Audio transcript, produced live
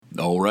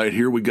All right,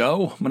 here we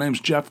go. My name's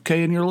Jeff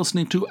K, and you're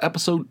listening to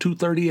episode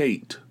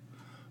 238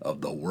 of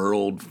the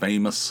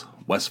world-famous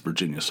West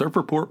Virginia Surf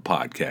Report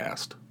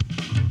podcast.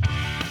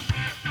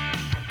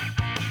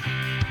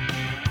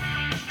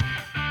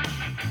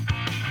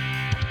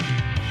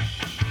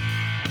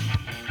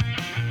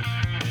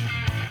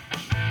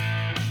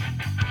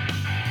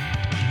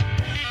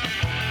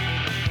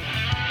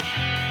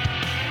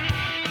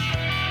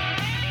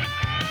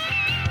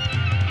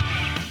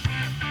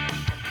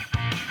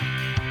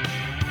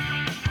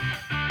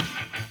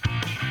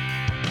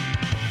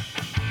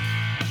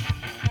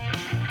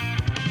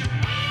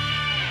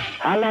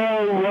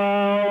 Hello,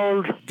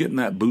 world. Getting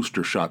that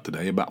booster shot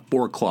today about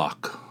 4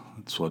 o'clock.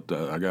 That's what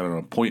I got an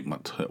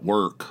appointment at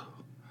work.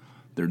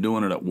 They're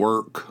doing it at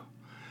work.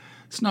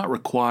 It's not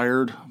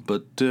required,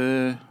 but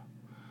I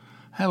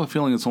have a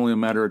feeling it's only a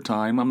matter of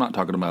time. I'm not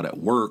talking about at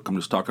work. I'm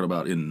just talking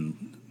about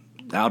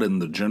out in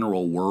the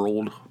general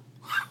world.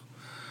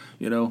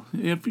 You know,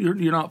 if you're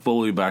not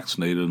fully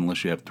vaccinated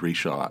unless you have 3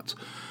 shots.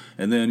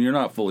 And then you're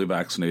not fully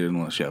vaccinated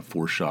unless you have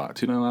 4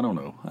 shots. You know, I don't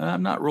know.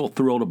 I'm not real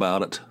thrilled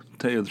about it, to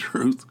tell you the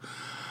truth.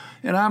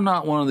 And I'm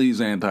not one of these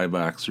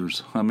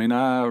anti-vaxxers. I mean,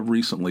 I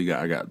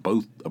got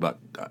both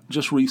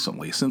just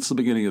recently, since the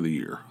beginning of the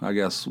year, I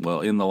guess,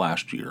 well, in the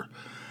last year.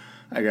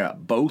 I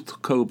got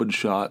both COVID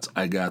shots.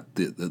 I got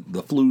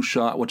the flu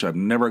shot, which I've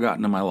never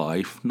gotten in my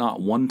life. Not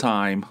one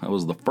time. That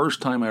was the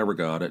first time I ever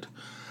got it.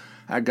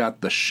 I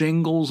got the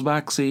shingles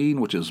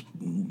vaccine, which is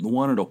the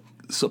one that'll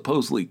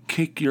supposedly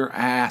kick your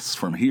ass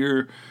from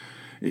here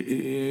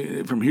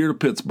to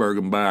Pittsburgh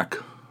and back.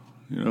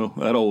 You know,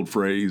 that old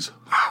phrase.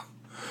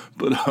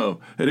 But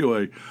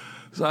anyway,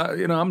 so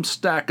I'm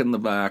stacking the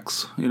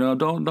vax. You know,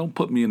 don't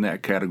put me in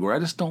that category. I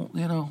just don't.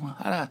 You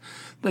know,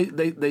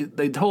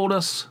 they told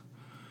us,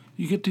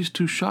 you get these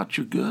 2 shots,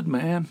 you're good,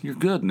 man. You're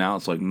good. Now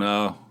it's like,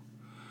 no.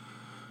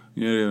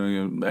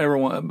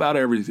 Everyone about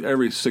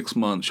every 6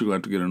 months you're going to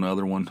have to get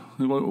another one.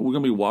 We're going to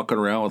be walking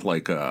around with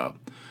like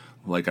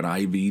an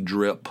IV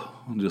drip,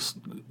 just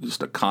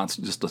a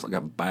constant, just like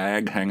a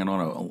bag hanging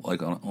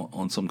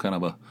on some kind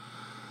of a.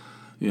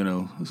 You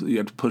know, you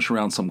have to push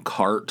around some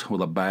cart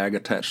with a bag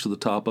attached to the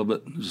top of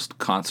it. Just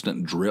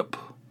constant drip.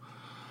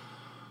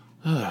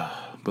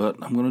 But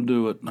I'm going to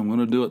do it. I'm going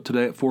to do it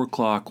today at 4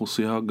 o'clock. We'll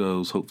see how it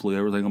goes. Hopefully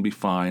everything will be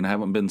fine. I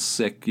haven't been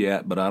sick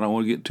yet, but I don't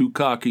want to get too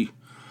cocky.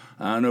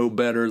 I know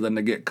better than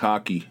to get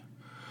cocky.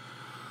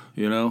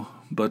 You know?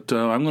 But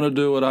I'm going to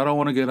do it. I don't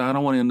want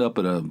to end up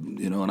at an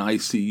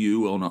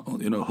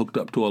ICU hooked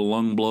up to a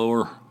lung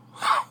blower.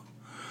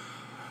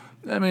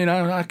 I mean,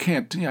 I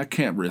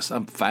can't risk.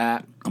 I'm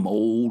fat. I'm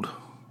old.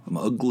 I'm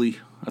ugly.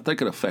 I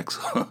think it affects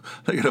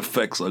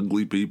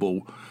ugly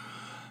people.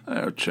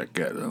 I'll check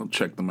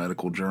the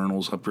medical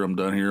journals after I'm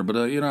done here. But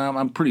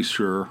I'm pretty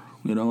sure.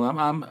 You know,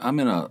 I'm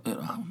in a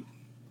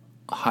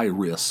high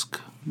risk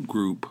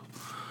group.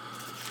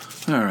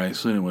 All right.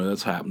 So anyway,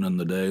 that's happening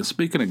today.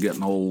 Speaking of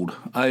getting old,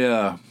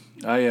 I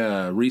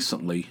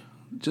recently,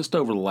 just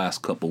over the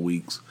last couple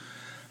weeks,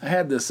 I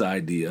had this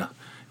idea.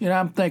 You know,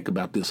 I'm thinking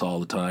about this all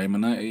the time,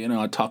 and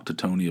I talk to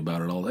Tony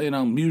about it all day. You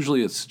know,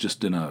 usually it's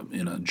just in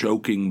a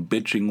joking,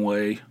 bitching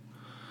way,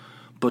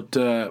 but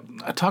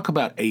I talk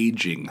about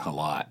aging a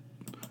lot.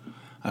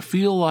 I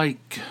feel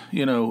like,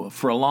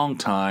 for a long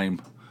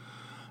time,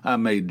 I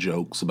made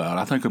jokes about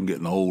I think I'm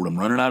getting old. I'm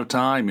running out of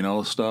time.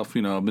 Stuff.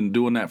 I've been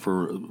doing that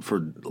for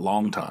a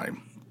long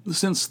time. I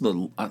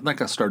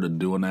think I started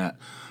doing that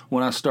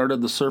when I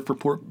started the Surf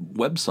Report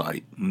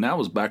website, and that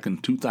was back in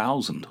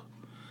 2000.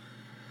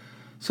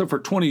 So for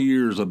 20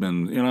 years I've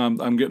been,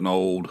 I'm getting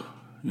old.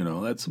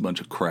 That's a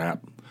bunch of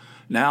crap.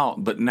 Now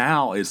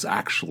it's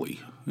actually,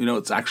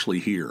 it's actually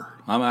here.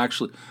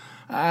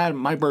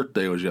 My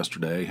birthday was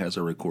yesterday as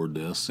I record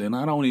this, and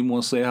I don't even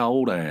want to say how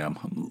old I am.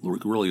 I'm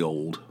really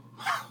old.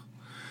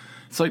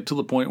 It's like to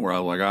the point where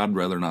I'd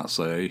rather not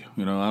say,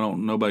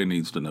 nobody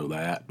needs to know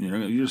that.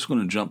 You're just going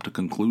to jump to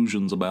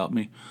conclusions about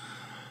me.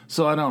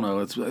 So I don't know.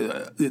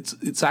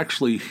 It's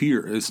actually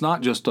here. It's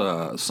not just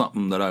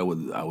something that I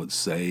would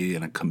say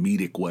in a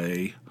comedic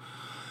way.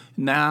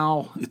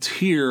 Now it's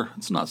here.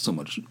 It's not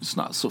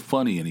so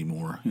funny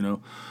anymore.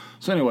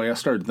 So anyway, I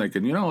started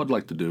thinking. What I'd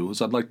like to do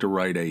is I'd like to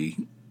write a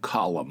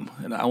column,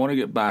 and I want to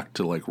get back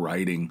to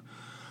writing.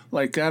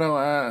 I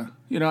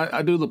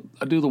do the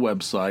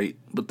website,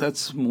 but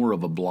that's more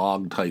of a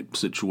blog type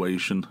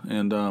situation,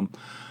 and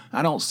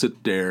I don't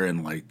sit there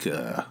and I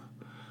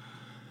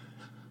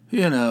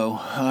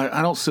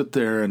don't sit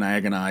there and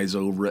agonize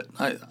over it.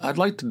 I'd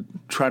like to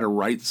try to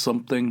write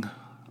something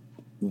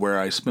where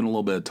I spend a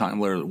little bit of time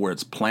where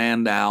it's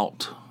planned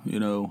out,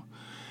 and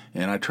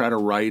I try to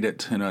write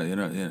it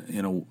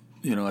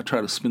I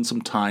try to spend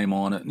some time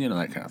on it,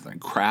 that kind of thing,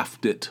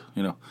 craft it,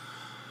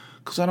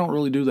 because I don't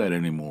really do that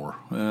anymore.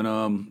 And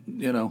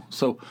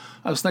so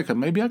I was thinking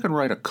maybe I could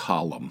write a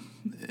column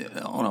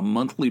on a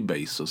monthly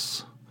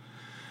basis.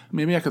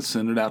 Maybe I could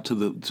send it out to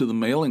the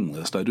mailing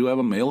list. I do have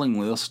a mailing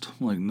list.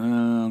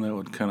 No, that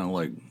would kind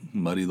of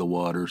muddy the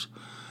waters.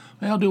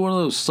 Maybe I'll do one of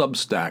those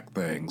Substack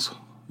things.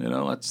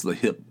 That's the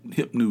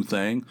hip new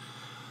thing.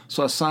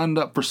 So I signed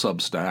up for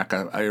Substack.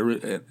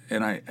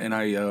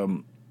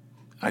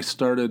 I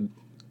started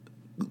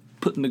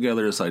putting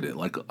together this idea.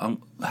 Like,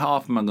 how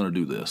often am I going to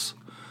do this?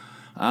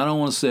 I don't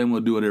want to say I'm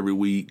going to do it every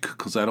week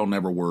because I don't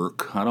ever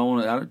work. I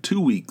don't want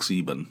 2 weeks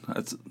even.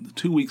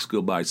 2 weeks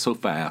go by so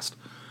fast.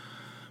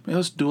 Maybe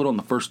let's do it on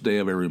the first day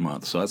of every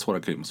month. So that's what I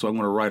came. So I'm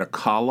going to write a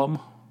column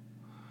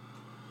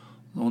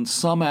on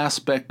some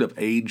aspect of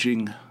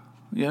aging.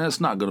 Yeah,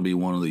 it's not going to be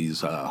one of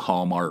these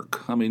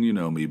Hallmark. I mean, you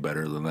know me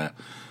better than that.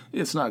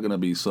 It's not going to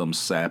be some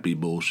sappy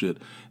bullshit.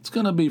 It's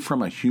going to be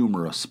from a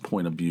humorous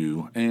point of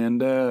view.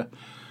 And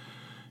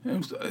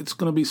it's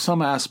going to be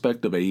some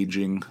aspect of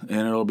aging.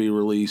 And it'll be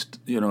released,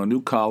 a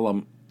new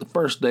column the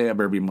first day of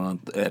every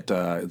month.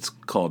 It's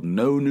called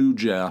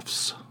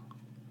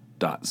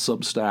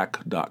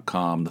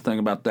nonewjeffs.substack.com. The thing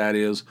about that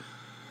is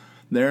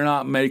they're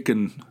not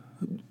making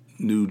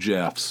new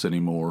Jeffs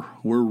anymore.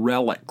 We're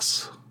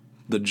relics.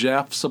 The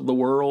Jeffs of the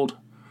world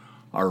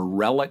are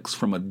relics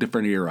from a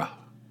different era.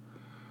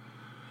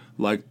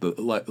 Like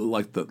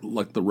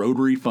the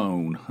rotary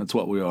phone. That's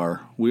what we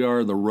are. We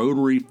are the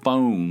rotary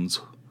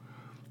phones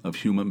of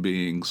human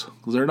beings.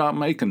 Because they're not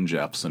making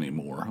Jeffs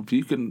anymore. If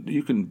you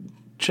can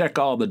check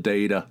all the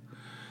data.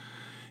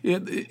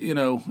 In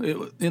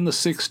the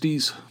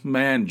 60s,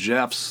 man,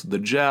 the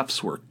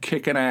Jeffs were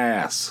kicking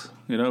ass.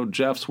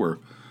 Jeffs were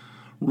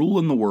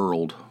ruling the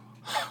world.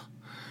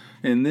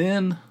 And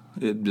then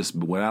it just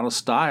went out of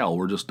style.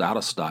 We're just out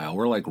of style.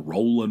 We're like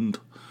Roland.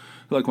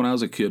 Like when I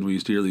was a kid, we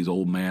used to hear these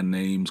old man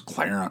names,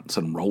 Clarence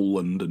and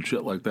Roland and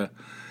shit like that.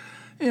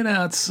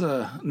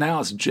 Now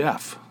it's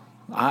Jeff.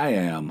 I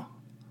am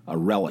a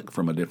relic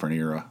from a different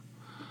era.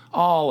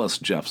 All us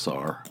Jeffs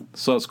are.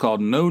 So it's called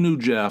No New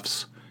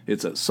Jeffs.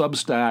 It's at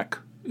Substack.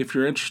 If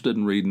you're interested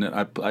in reading it,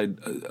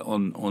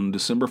 on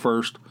December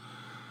 1st,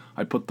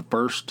 I put the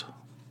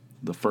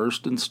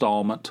first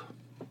installment,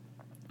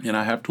 and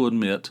I have to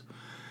admit,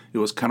 it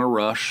was kind of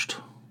rushed.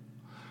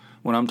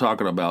 When I'm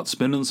talking about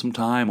spending some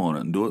time on it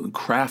and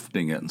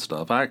crafting it and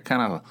stuff, I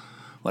kind of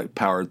like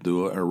powered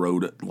through it or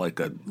wrote it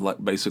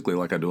basically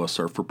like I do a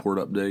surf report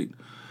update.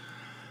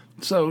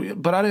 So,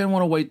 but I didn't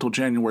want to wait till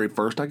January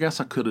 1st. I guess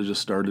I could have just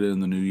started it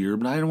in the new year,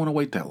 but I didn't want to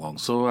wait that long.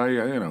 So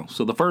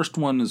so the first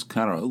one is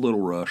kind of a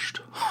little rushed,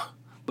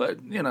 but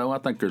I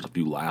think there's a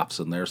few laughs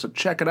in there. So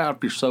check it out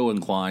if you're so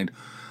inclined.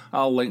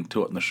 I'll link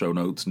to it in the show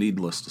notes.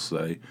 Needless to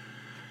say,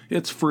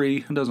 it's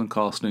free. It doesn't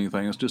cost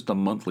anything. It's just a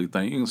monthly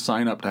thing. You can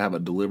sign up to have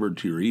it delivered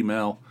to your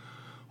email,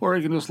 or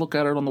you can just look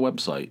at it on the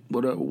website.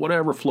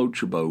 Whatever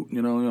floats your boat.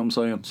 You know what I'm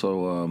saying?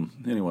 So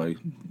anyway,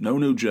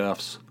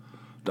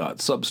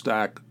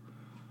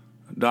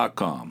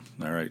 nonewjeffs.substack.com.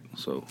 All right.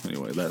 So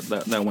anyway,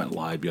 that went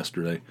live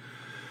yesterday.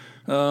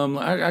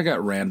 I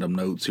got random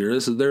notes here.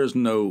 There's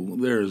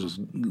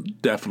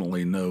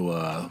definitely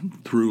no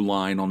through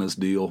line on this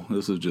deal.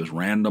 This is just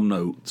random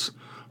notes.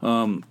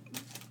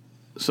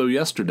 So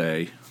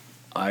yesterday,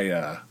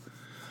 I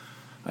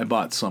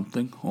bought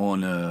something on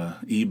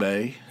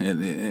eBay,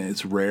 and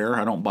it's rare.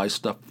 I don't buy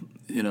stuff.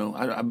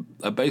 I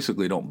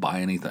basically don't buy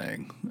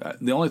anything.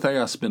 The only thing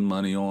I spend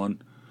money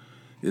on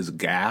is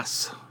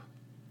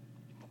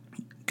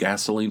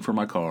gasoline for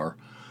my car,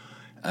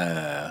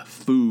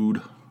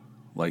 food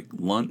like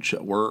lunch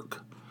at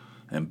work,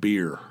 and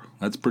beer.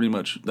 That's pretty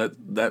much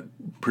that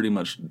pretty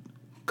much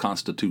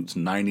constitutes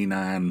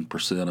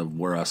 99% of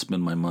where I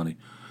spend my money.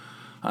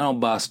 I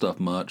don't buy stuff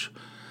much,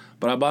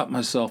 but I bought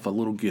myself a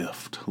little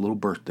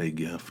birthday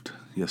gift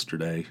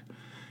yesterday,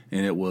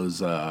 and it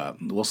was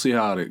we'll see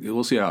how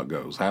it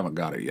goes. I haven't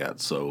got it yet,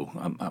 so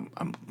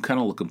I'm kind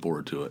of looking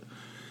forward to it.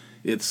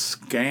 It's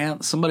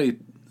somebody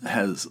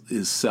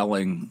is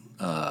selling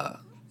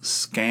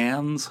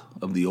scans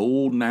of the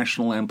old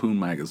National Lampoon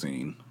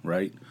magazine,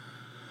 right?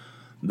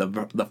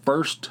 The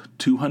first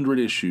 200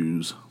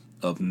 issues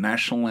of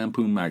National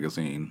Lampoon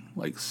magazine,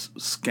 like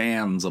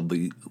scans of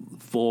the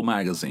full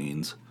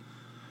magazines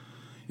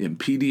in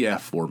PDF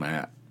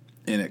format,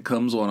 and it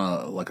comes on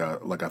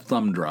a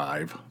thumb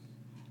drive,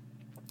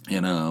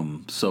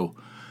 and so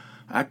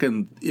I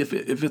can if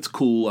it's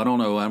cool. I don't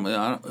know.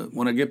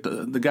 When I get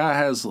the guy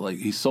has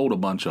he sold a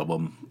bunch of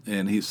them,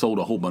 and he sold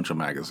a whole bunch of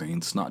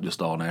magazines, not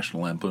just all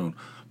National Lampoon,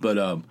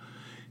 but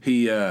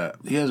he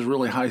has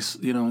really high.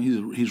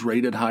 He's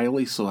rated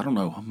highly, so I don't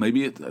know.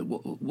 Maybe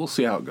we'll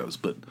see how it goes,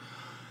 but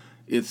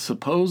it's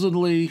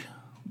supposedly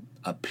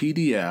a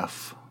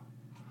PDF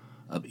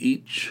of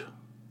each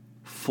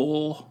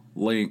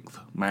full-length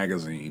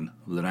magazine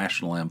of the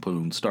National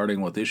Lampoon,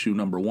 starting with issue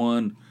number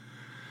 1,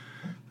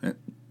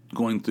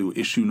 going through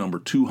issue number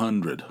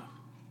 200.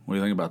 What do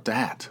you think about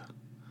that?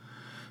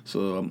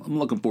 So I'm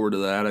looking forward to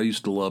that. I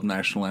used to love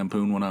National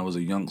Lampoon when I was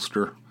a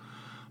youngster.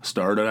 I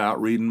started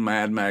out reading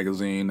Mad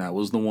magazine. That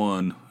was the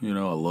one. I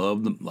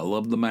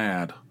loved the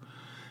Mad.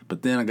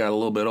 But then I got a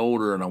little bit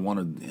older and I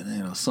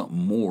wanted something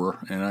more,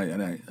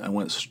 and I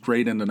went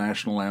straight into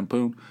National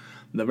Lampoon.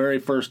 The very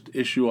first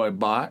issue I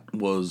bought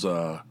was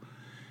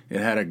it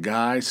had a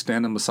guy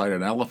standing beside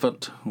an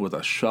elephant with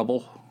a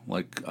shovel,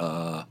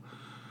 I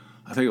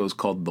I think it was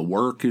called The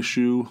Work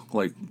Issue.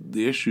 Like,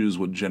 the issues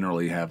would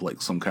generally have,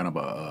 like, some kind of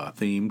a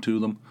theme to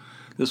them.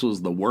 This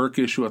was The Work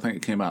Issue. I think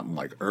it came out in,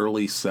 like,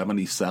 early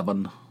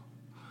 77.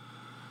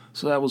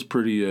 So that was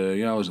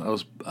pretty, I was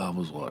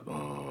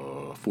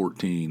what,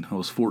 14. I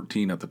was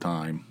 14 at the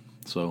time.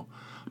 So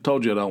I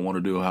told you I don't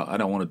want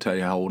to tell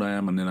you how old I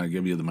am, and then I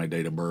give you my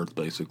date of birth,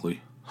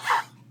 basically.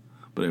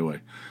 But anyway.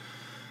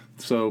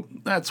 So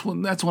that's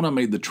when I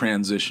made the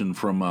transition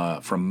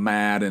from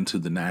Mad into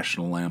the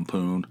National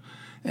Lampoon,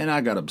 and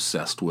I got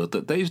obsessed with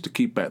it. They used to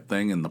keep that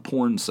thing in the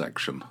porn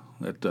section.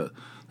 There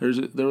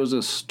was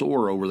a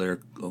store over there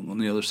on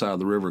the other side of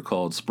the river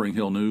called Spring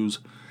Hill News,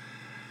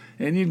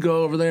 and you'd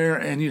go over there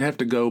and you'd have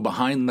to go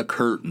behind the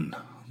curtain,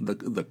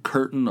 the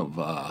curtain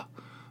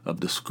of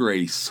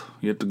disgrace.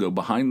 You have to go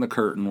behind the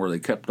curtain where they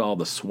kept all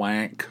the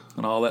swank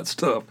and all that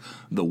stuff,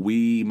 the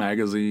Wee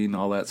magazine,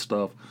 all that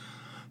stuff.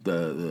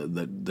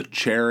 The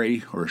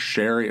Cherry or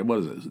Sherry, what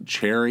is it?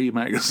 Cherry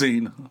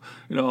magazine,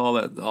 all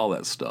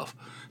that stuff.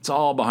 It's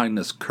all behind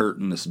this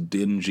curtain, this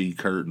dingy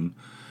curtain,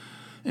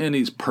 and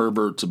these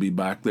perverts will be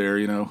back there,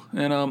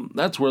 and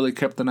that's where they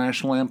kept the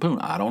National Lampoon.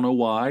 I don't know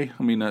why.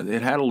 I mean,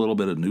 it had a little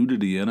bit of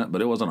nudity in it,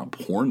 but it wasn't a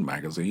porn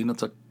magazine.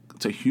 It's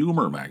a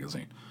humor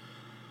magazine.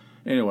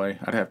 Anyway,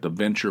 I'd have to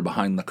venture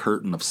behind the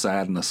curtain of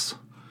sadness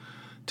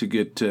to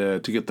get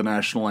the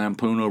National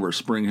Lampoon over at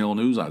Spring Hill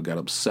News. I got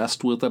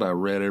obsessed with it. I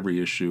read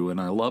every issue, and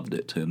I loved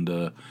it.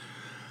 And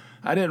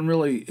I didn't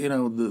really,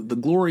 the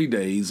glory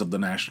days of the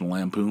National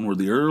Lampoon were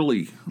the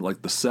early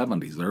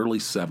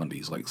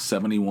 70s, like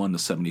 71 to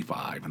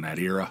 75, in that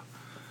era.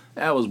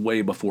 That was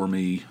way before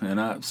me, and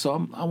I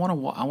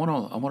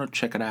want to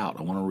check it out.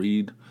 I want to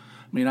read.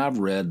 I mean, I've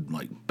read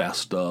like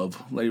best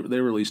of. They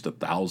released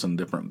 1,000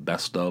 different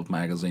best of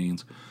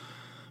magazines.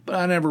 But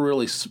I never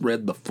really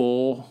read the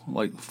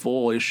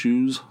full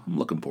issues. I'm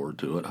looking forward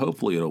to it.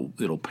 Hopefully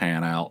it'll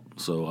pan out.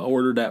 So I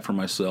ordered that for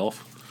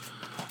myself.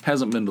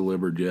 Hasn't been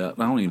delivered yet.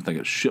 I don't even think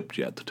it's shipped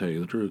yet, to tell you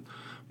the truth.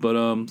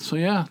 But so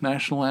yeah,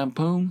 National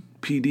Lampoon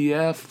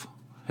PDF.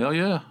 Hell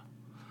yeah.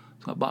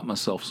 So I bought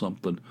myself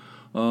something.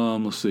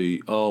 Let's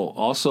see. Oh,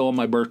 also on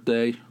my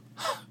birthday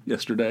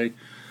yesterday,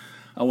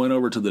 I went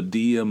over to the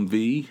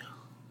DMV.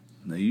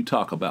 Now you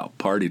talk about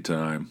party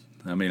time.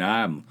 I mean,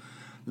 I'm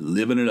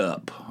living it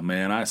up.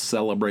 Man, I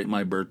celebrate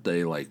my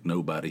birthday like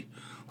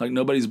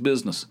nobody's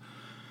business.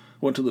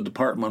 Went to the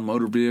Department of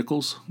Motor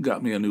Vehicles,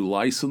 got me a new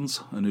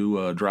license, a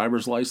new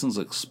driver's license,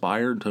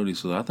 expired. Tony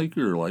says, I think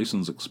your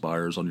license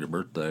expires on your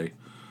birthday.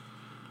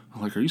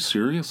 I'm like, are you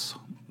serious?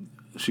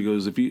 She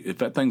goes, if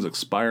that thing's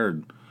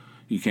expired,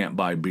 you can't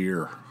buy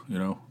beer,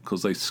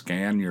 because they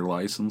scan your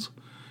license,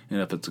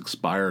 and if it's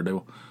expired,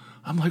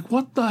 I'm like,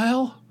 what the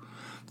hell?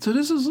 So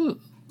this is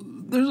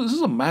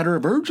a matter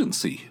of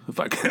urgency.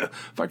 If I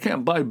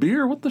can't buy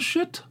beer, what the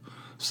shit?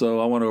 So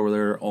I went over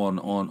there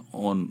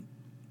on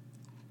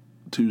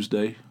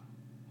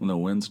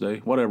Wednesday,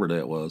 whatever day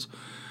it was.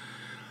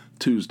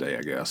 Tuesday,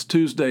 I guess.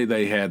 Tuesday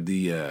they had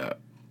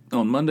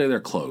on Monday they're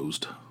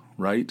closed,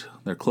 right?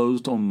 They're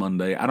closed on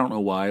Monday. I don't know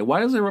why.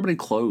 Why is everybody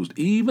closed?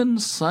 Even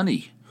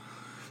Sunny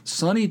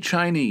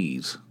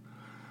Chinese.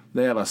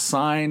 They have a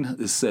sign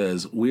that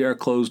says, we are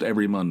closed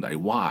every Monday.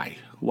 Why?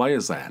 Why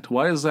is that?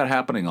 Why is that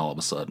happening all of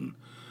a sudden?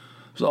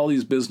 There's all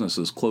these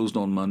businesses closed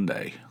on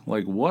Monday.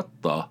 Like, what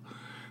the?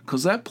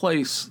 Because that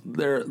place,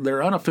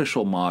 their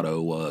unofficial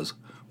motto was,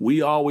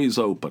 we always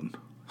open.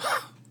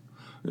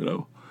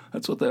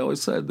 That's what they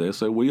always said. They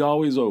say, we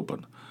always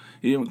open.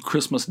 Even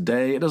Christmas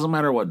Day, it doesn't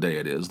matter what day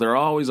it is. They're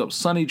always up.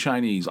 Sunny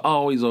Chinese,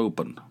 always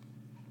open.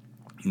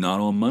 Not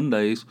on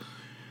Mondays.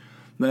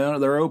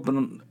 They're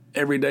open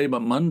every day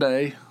but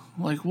Monday.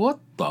 Like, what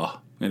the?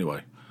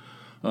 Anyway,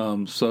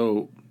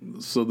 so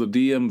the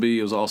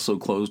DMV is also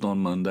closed on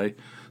Monday.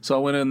 So I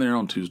went in there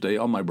on Tuesday,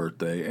 on my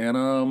birthday,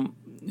 and,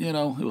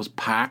 it was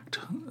packed.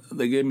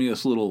 They gave me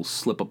this little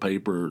slip of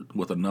paper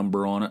with a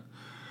number on it,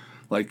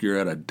 like you're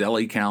at a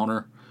deli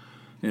counter,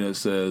 and it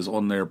says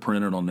on there,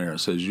 printed on there, it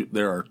says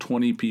there are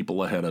 20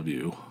 people ahead of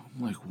you.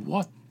 I'm like,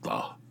 what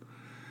the?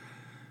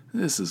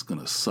 This is going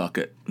to suck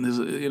it.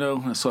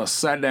 So I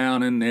sat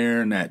down in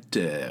there in that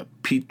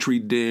petri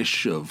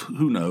dish of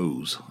who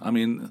knows. I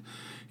mean,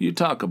 you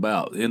talk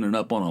about ending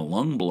up on a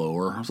lung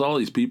blower. There's all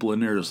these people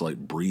in there just like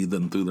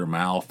breathing through their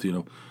mouth,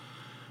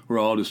 We're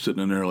all just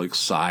sitting in there like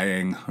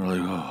sighing. We're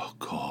like, oh,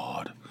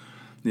 God.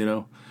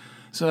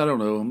 So I don't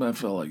know. I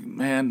felt like,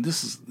 man,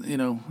 this is,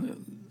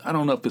 I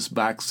don't know if it's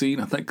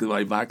vaccine. I think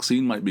my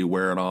vaccine might be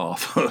wearing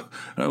off.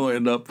 I will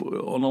end up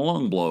on a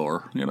lung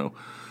blower,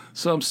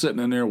 So I'm sitting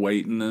in there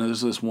waiting, and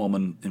there's this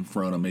woman in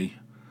front of me.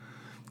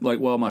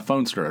 My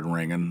phone started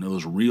ringing. It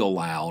was real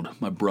loud.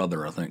 My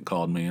brother, I think,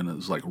 called me, and it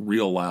was like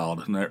real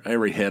loud. And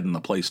every head in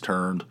the place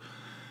turned,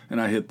 and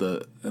I hit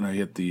the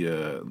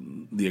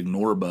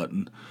ignore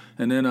button.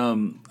 And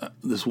then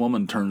this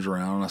woman turns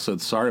around, and I said,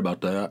 "Sorry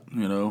about that."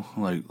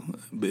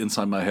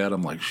 Inside my head,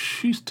 I'm like,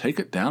 "She's take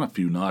it down a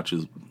few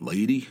notches,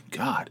 lady."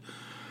 God.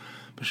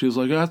 But she was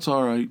like, "That's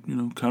all right.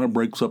 Kind of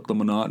breaks up the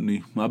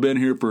monotony. I've been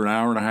here for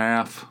 1.5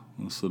 hours."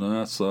 I said,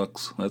 "That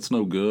sucks. That's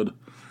no good."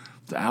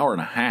 It's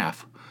 1.5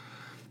 hours.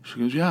 She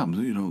goes, yeah,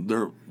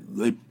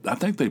 I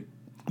think they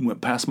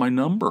went past my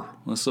number.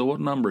 I said, what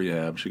number you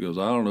have? She goes,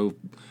 I don't know,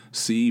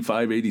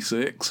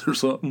 C586 or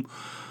something.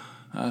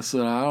 I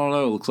said, I don't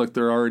know. Looks like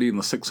they're already in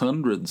the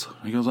 600s.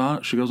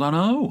 She goes, I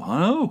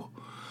know.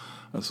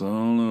 I said, I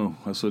don't know.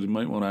 I said, you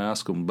might want to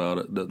ask them about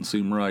it. Doesn't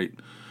seem right.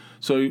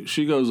 So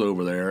she goes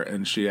over there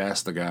and she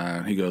asks the guy,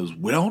 and he goes,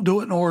 we don't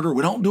do it in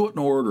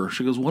order.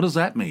 She goes, what does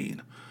that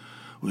mean?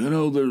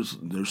 Well, there's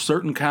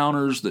certain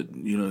counters that,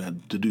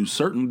 had to do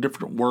certain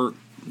different work,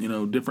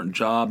 different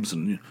jobs,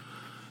 and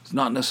it's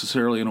not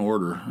necessarily in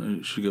order.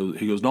 He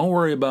goes, don't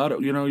worry about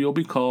it. You'll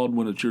be called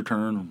when it's your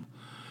turn.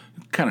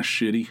 Kind of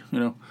shitty,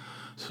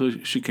 So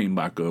she came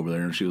back over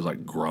there and she was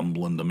like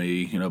grumbling to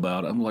me,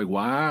 about it. I'm like,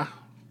 why?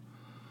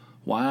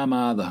 Why am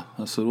I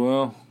I said,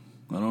 well,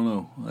 I don't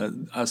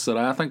know. I said,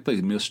 I think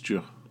they missed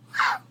you.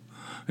 I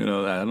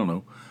don't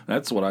know.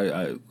 That's what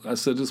I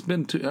said. It's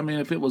been two. I mean,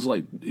 if they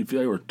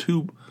were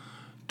two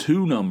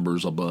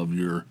numbers above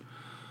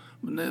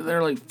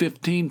they're like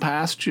 15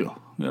 past you.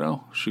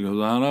 She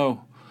goes, I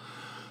know.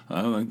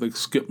 I think they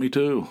skipped me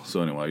too.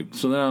 So anyway,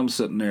 then I'm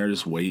sitting there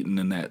just waiting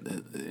in that,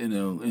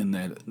 in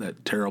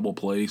that terrible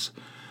place.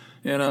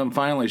 And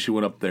finally she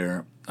went up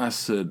there. I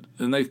said,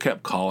 and they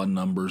kept calling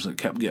numbers. It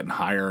kept getting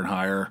higher and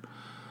higher.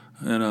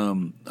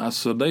 And I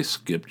said, they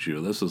skipped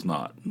you. This is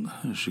not.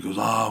 And she goes,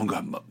 oh,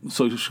 God.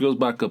 So she goes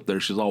back up there.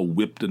 She's all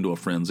whipped into a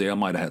frenzy. I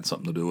might have had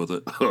something to do with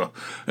it.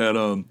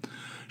 And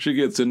she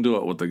gets into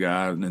it with the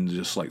guy and then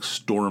just like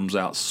storms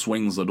out,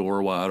 swings the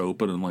door wide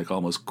open and like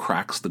almost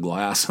cracks the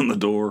glass in the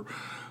door.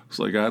 It's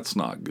like, that's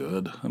not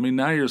good. I mean,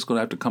 now you're just going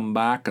to have to come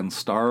back and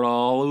start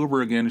all over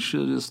again. She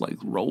should have just like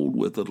rolled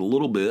with it a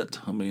little bit.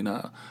 I mean,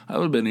 I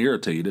would have been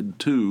irritated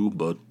too,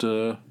 but,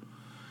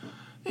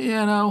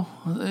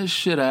 this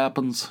shit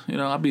happens.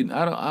 I mean,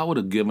 I would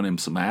have given him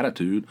some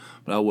attitude,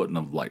 but I wouldn't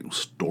have like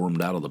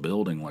stormed out of the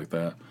building like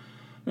that.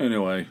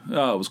 Anyway,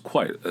 it was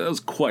quite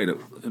an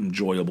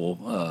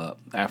enjoyable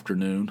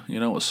afternoon. It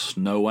was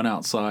snowing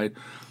outside,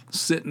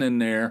 sitting in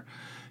there.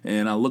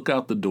 And I look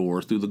out the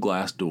door through the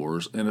glass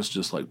doors, and it's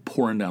just like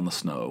pouring down the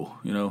snow.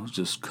 It's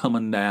just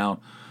coming down.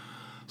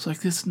 It's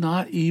like it's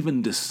not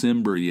even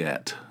December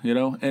yet.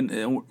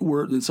 And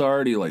it's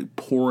already like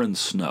pouring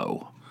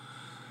snow.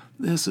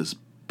 This is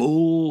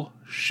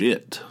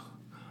bullshit.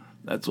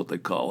 That's what they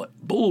call it.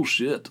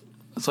 Bullshit.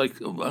 It's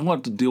like I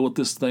want to deal with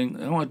this thing.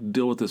 I don't have to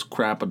deal with this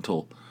crap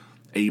until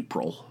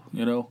April.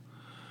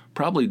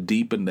 Probably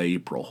deep into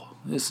April.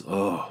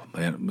 Oh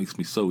man, it makes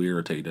me so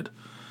irritated.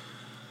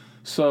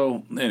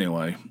 So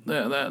anyway,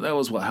 that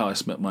was how I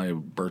spent my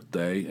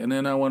birthday, and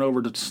then I went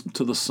over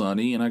to the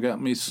Sunny, and I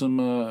got me some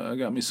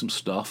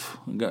stuff.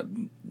 I got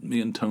me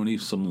and Tony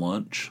some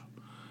lunch.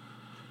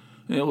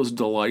 It was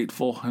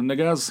delightful, and the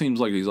guy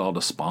seems like he's all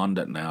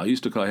despondent now. He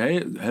used to call, hey,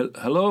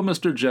 hello,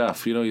 Mr.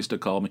 Jeff. He used to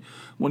call me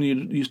when you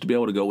used to be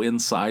able to go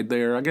inside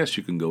there. I guess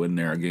you can go in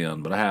there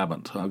again, but I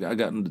haven't. I've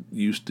gotten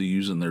used to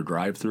using their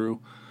drive-through.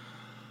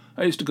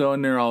 I used to go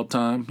in there all the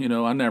time.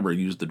 I never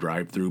used the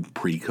drive-thru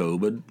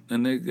pre-COVID.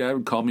 And the guy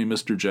would call me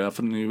Mr. Jeff,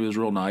 and he was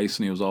real nice,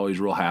 and he was always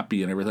real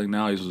happy and everything.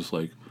 Now he's just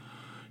like,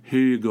 here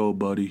you go,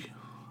 buddy.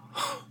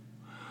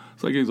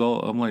 It's like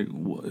I'm like,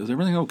 is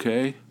everything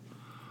okay?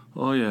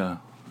 Oh, yeah,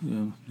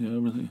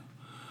 everything.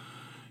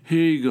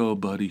 Here you go,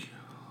 buddy.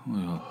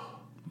 Oh,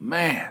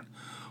 man,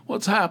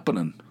 what's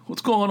happening?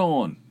 What's going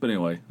on? But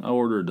anyway, I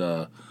ordered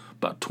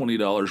about $20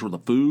 worth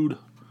of food.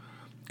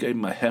 Gave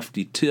him a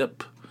hefty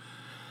tip.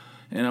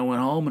 And I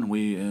went home and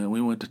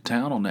we went to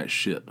town on that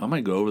shit. I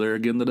might go over there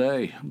again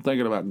today. I'm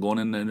thinking about going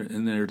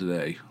in there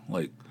today.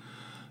 Like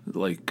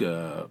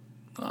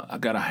I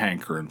got a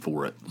hankering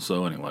for it.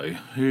 So anyway,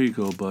 here you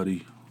go,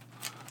 buddy.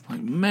 Like,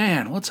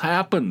 man, what's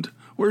happened?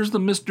 Where's the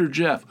Mr.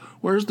 Jeff?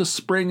 Where's the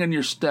spring in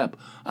your step?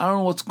 I don't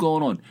know what's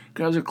going on.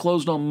 Guys are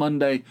closed on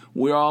Monday.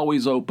 We're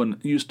always open.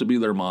 It used to be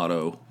their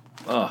motto.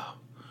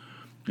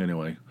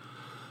 Anyway.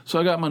 So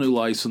I got my new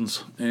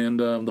license, and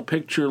the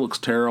picture looks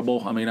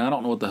terrible. I mean, I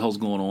don't know what the hell's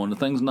going on. The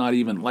thing's not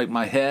even, like,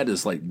 my head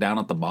is, like, down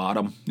at the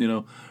bottom,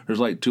 There's,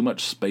 like, too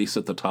much space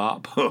at the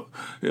top,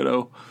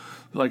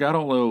 Like, I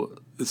don't know.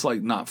 It's,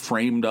 like, not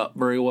framed up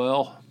very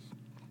well.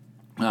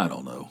 I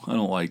don't know. I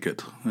don't like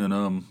it.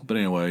 And, but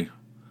anyway,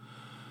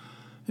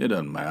 it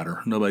doesn't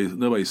matter.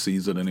 Nobody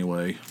sees it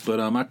anyway. But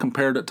I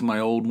compared it to my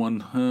old one.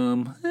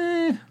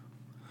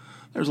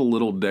 There's a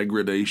little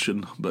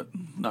degradation, but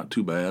not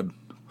too bad.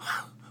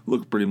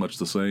 Looked pretty much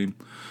the same.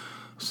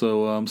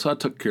 So I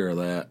took care of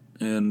that.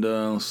 And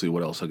let's see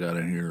what else I got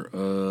in here.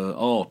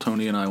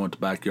 Tony and I went to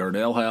Backyard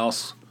Ale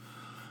House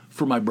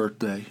for my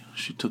birthday.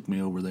 She took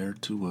me over there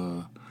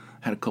to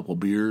had a couple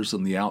beers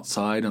on the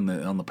outside on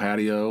the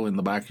patio in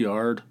the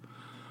backyard.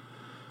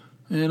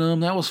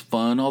 And that was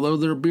fun. Although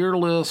their beer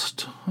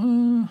list,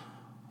 I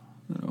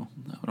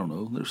don't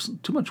know. There's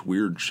too much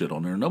weird shit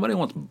on there. Nobody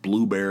wants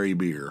blueberry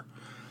beer.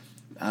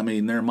 I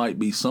mean, there might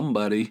be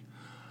somebody,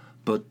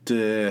 but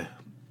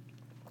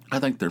I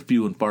think they're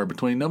few and far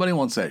between. Nobody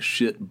wants that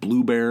shit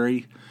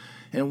blueberry.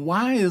 And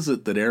why is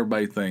it that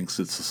everybody thinks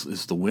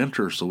it's the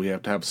winter, so we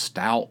have to have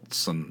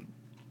stouts and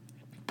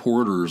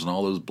porters and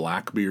all those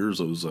black beers,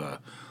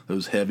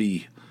 those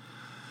heavy,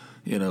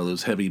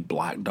 those heavy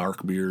black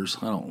dark beers.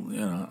 I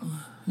don't,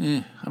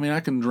 I mean, I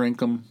can drink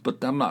them,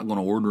 but I'm not going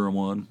to order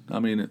one.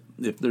 I mean,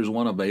 if there's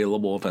one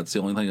available, if that's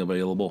the only thing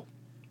available,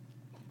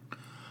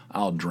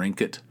 I'll drink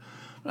it.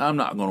 I'm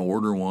not going to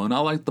order one. I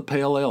like the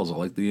pale ales. I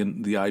like the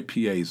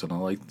IPAs, and I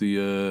like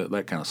the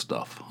that kind of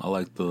stuff. I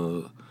like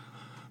the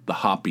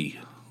hoppy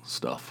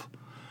stuff.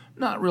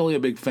 Not really a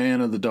big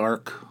fan of the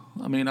dark.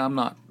 I mean,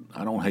 I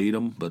don't hate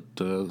them, but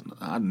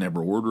I'd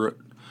never order it.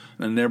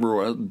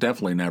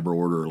 Definitely never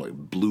order like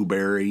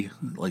blueberry,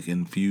 like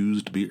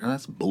infused beer.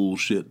 That's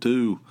bullshit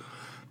too.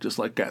 Just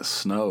like that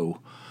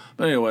snow.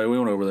 But anyway, we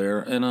went over there,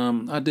 and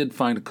I did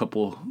find a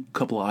couple of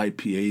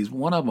IPAs.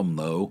 One of them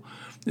though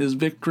is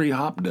Victory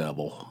Hop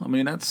Devil. I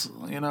mean, that's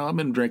I've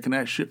been drinking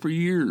that shit for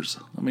years.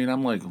 I mean,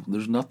 I'm like,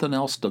 there's nothing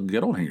else to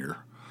get on here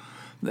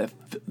that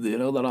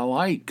that I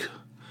like.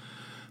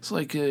 It's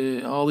like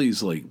all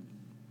these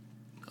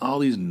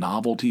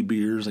novelty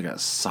beers. I got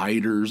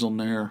ciders on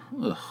there.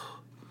 Ugh.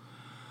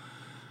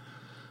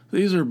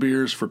 These are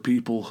beers for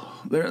people.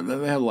 They have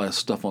a lot of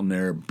stuff on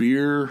there.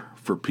 Beer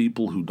for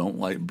people who don't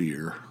like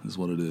beer is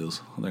what it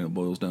is. I think it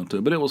boils down to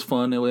it. But it was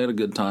fun. We had a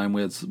good time.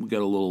 We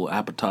got a little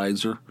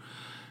appetizer,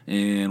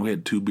 and we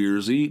had 2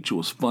 beers each. It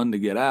was fun to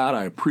get out.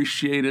 I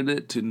appreciated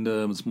it, and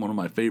it's one of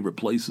my favorite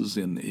places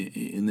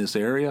in this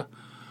area.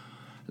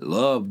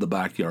 Love the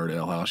Backyard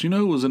Ale House. You know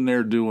who was in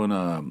there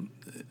doing?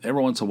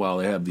 Every once in a while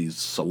they have these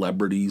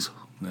celebrities,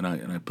 and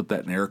I put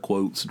that in air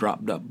quotes,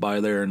 dropped up by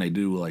there, and they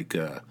do like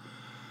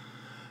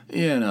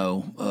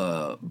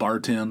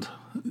bartend.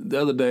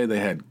 The other day they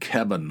had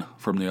Kevin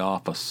from The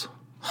Office.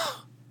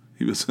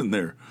 He was in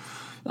there.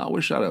 I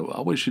wish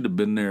he'd have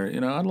been there.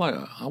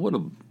 I would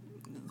have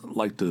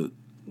liked to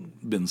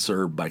been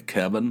served by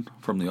Kevin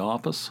from The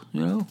Office.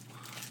 Man,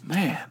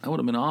 that would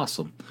have been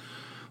awesome.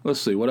 Let's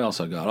see what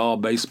else I got. Oh,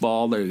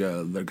 baseball. They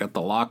got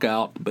the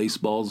lockout.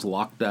 Baseball's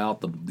locked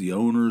out. The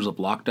owners have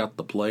locked out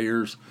the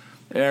players.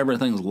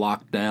 Everything's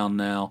locked down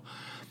now.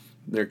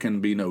 There can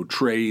be no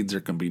trades.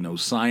 There can be no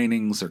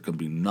signings. There can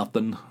be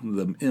nothing.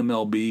 The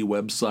MLB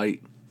website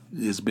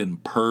has been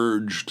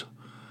purged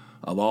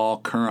of all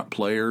current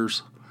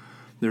players.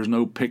 There's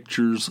no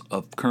pictures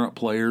of current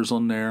players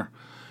on there.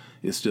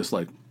 It's just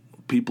like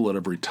people that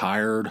have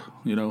retired,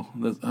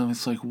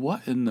 it's like,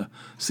 what in the...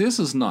 See, this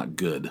is not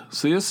good.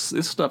 See, this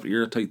stuff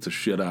irritates the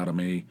shit out of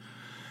me.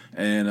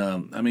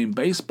 And,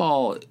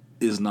 baseball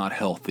is not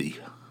healthy,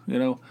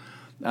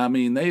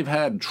 they've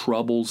had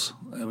troubles.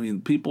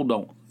 Young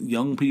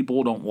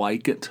people don't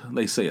like it.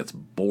 They say it's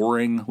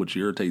boring, which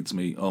irritates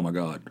me. Oh, my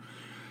God.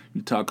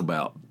 You talk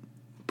about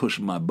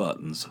pushing my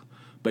buttons.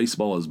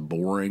 Baseball is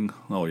boring.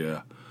 Oh,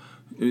 yeah.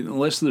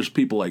 Unless there's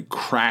people like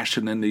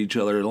crashing into each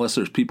other, unless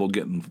there's people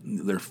getting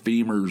their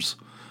femurs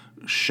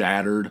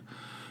shattered,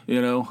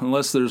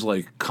 unless there's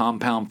like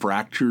compound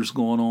fractures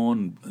going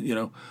on,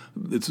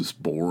 it's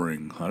just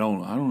boring. I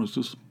don't know, it's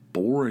just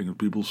boring.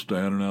 People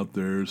standing out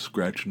there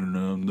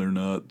scratching their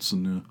nuts.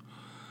 And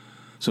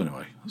so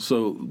anyway,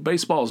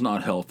 baseball is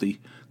not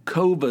healthy.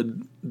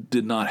 COVID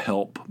did not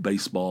help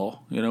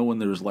baseball, when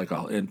there's like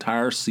an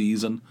entire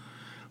season.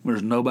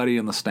 There's nobody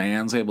in the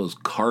stands. They have those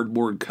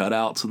cardboard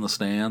cutouts in the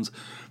stands.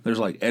 There's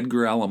like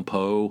Edgar Allan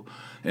Poe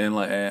and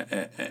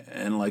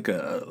like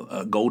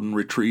a golden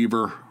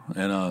retriever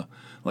and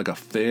like a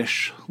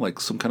fish, like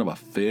some kind of a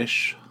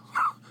fish,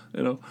 I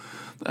don't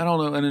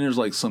know. And then there's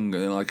like some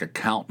like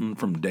accountant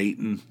from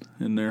Dayton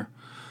in there.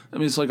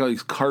 It's like all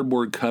these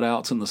cardboard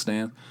cutouts in the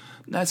stand.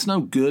 That's no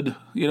good.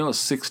 A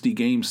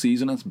 60-game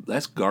season.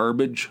 That's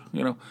garbage.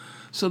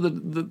 So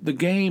the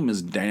game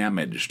is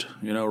damaged,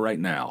 right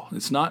now.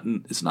 It's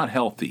not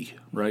healthy,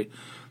 right?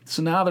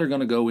 So now they're going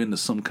to go into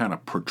some kind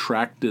of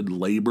protracted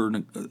labor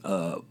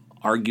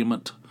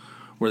argument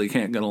where they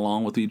can't get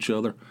along with each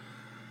other.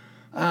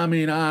 I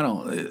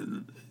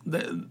don't.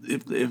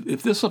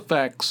 If this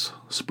affects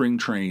spring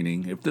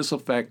training, if this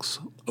affects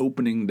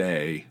opening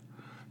day,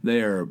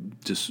 they're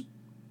just.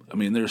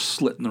 They're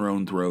slitting their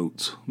own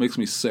throats. Makes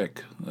me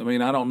sick. I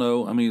don't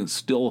know. It's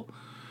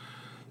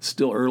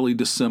still early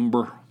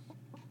December.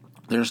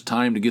 There's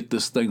time to get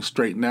this thing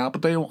straightened out,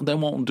 but they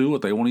won't do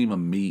it. They won't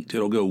even meet.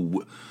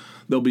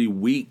 There'll be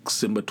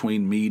weeks in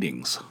between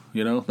meetings.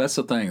 That's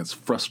the thing. It's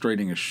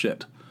frustrating as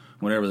shit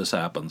whenever this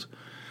happens.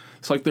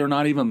 It's like they're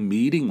not even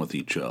meeting with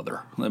each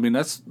other.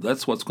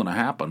 That's what's going to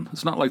happen.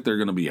 It's not like they're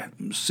going to be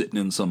sitting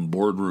in some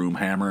boardroom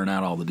hammering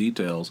out all the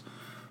details.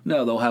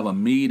 No, they'll have a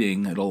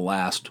meeting. It'll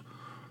last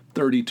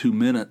 32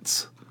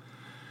 minutes,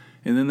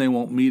 and then they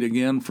won't meet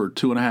again for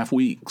 2.5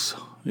 weeks.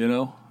 And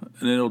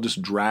it'll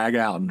just drag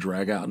out and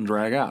drag out and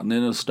drag out, and then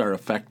it'll start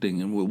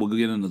affecting, and we'll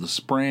get into the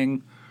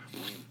spring,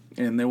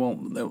 and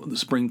the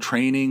spring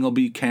training will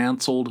be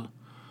canceled.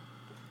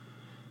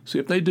 See,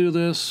 if they do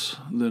this,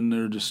 then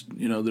they're just,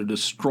 they're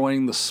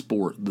destroying the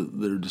sport.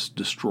 They're just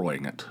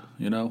destroying it,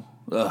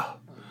 Ugh.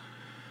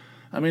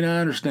 I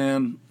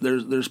understand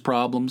there's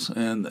problems,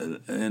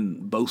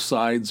 and both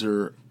sides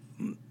are,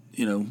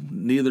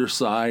 neither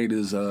side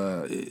is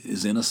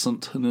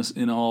innocent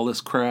in all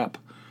this crap.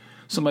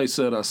 Somebody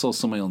said, I saw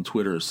somebody on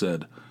Twitter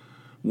said,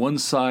 one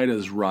side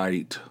is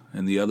right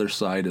and the other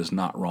side is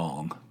not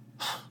wrong.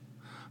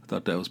 I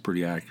thought that was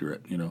pretty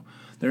accurate,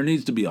 There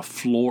needs to be a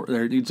floor.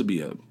 There needs to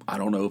be I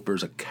don't know if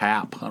there's a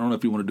cap. I don't know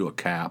if you want to do a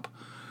cap.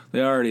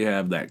 They already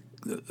have that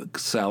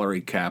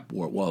salary cap.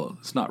 Well,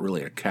 it's not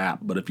really a cap,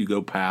 but if you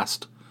go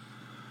past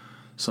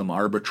some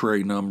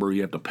arbitrary number,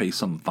 you have to pay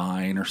some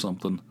fine or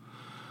something.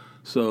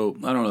 So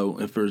I don't know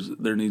if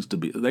there needs to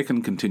be. They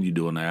can continue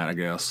doing that, I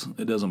guess.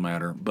 It doesn't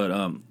matter.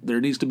 But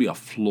there needs to be a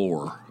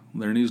floor.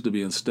 There needs to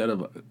be, instead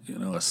of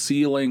a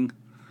ceiling.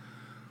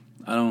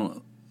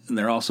 And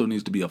there also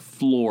needs to be a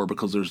floor,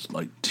 because there's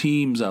like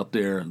teams out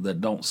there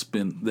that don't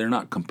spend. They're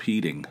not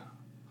competing,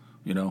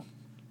 And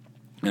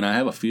I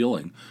have a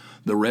feeling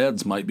the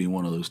Reds might be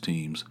one of those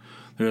teams.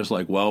 They're just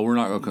like, well, we're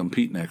not going to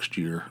compete next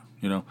year,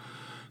 So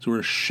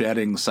we're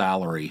shedding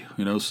salary,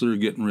 so they're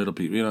getting rid of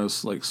people.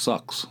 It's like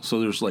sucks. So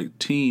there's like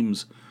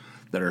teams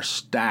that are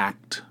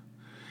stacked,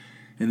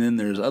 and then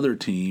there's other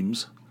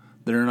teams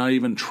that are not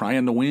even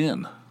trying to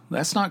win.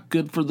 That's not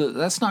good for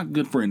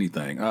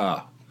anything.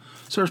 So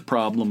there's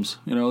problems,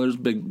 there's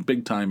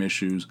big time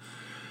issues.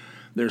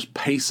 There's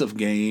pace of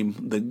game.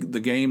 The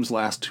games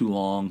last too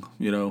long,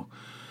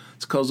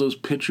 It's because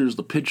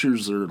the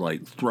pitchers are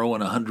like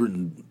throwing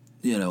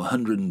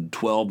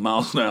 112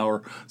 miles an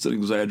hour. It's an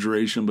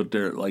exaggeration, but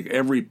they're like,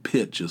 every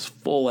pitch is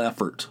full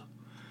effort.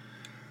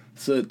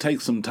 So it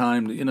takes some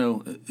time.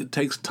 It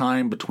takes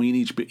time between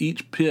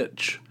each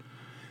pitch.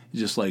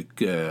 Just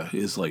like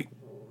is like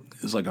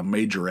a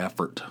major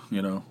effort.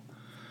 And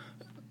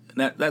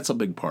that's a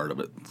big part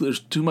of it. There's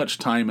too much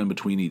time in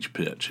between each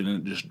pitch, and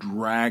it just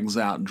drags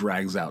out.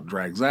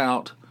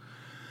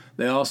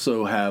 They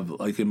also have,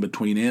 like, in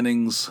between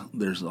innings,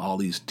 there's all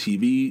these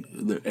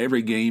TV.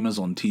 Every game is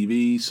on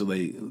TV, so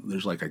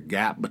there's like a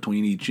gap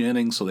between each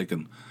inning, so they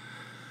can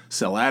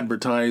sell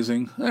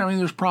advertising. I mean,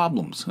 there's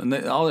problems, and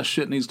all this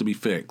shit needs to be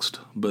fixed.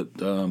 But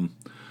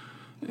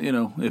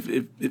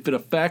if it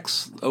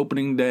affects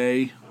opening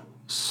day,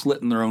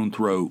 slitting their own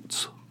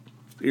throats,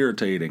 it's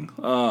irritating.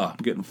 I'm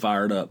getting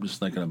fired up just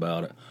thinking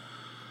about it.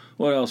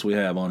 What else we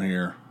have on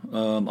here?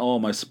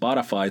 My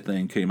Spotify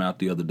thing came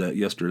out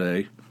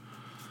yesterday.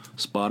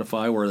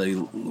 Spotify,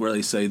 where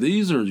they say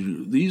these are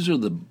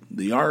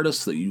the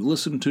artists that you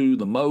listen to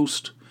the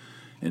most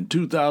in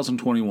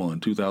 2021.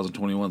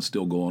 2021's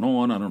still going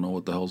on. I don't know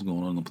what the hell's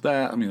going on with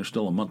that. I mean, there's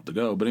still a month to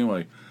go. But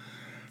anyway,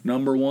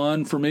 number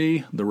 1 for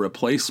me, The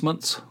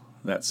Replacements.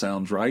 That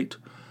sounds right.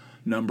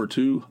 Number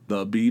 2,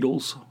 The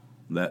Beatles.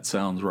 That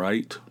sounds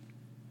right.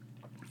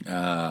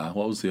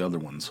 What was the other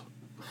ones?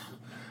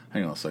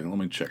 Hang on a second. Let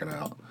me check it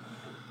out.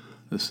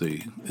 Let's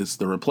see. It's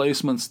The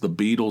Replacements, The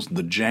Beatles,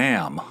 The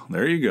Jam.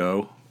 There you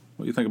go.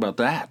 What do you think about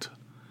that?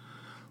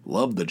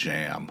 Love The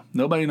Jam.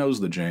 Nobody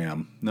knows The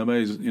Jam.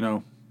 Nobody's, You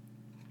know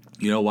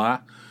why?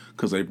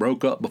 Because they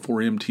broke up before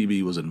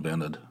MTV was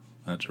invented.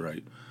 That's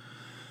right.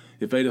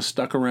 If they'd have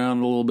stuck around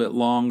a little bit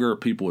longer,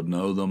 people would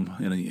know them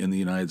in the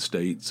United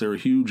States. They're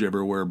huge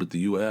everywhere but the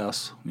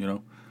U.S.,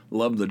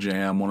 Love The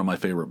Jam, one of my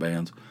favorite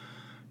bands.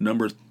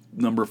 Number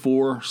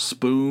 4,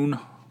 Spoon.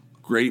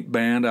 Great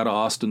band out of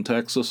Austin,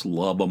 Texas.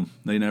 Love them.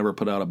 They never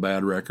put out a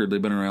bad record.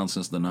 They've been around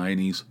since the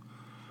 90s.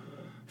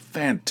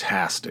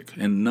 Fantastic.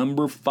 And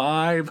number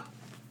 5,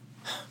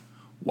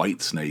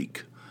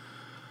 Whitesnake.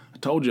 I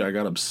told you I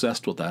got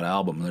obsessed with that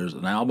album. There's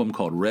an album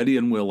called Ready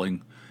and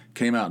Willing.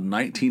 Came out in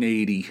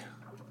 1980.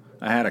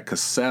 I had a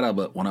cassette of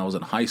it when I was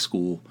in high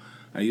school.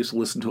 I used to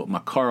listen to it in my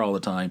car all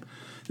the time.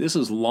 This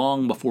is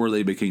long before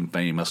they became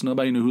famous.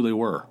 Nobody knew who they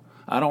were.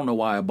 I don't know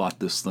why I bought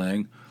this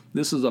thing.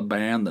 This is a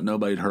band that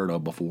nobody'd heard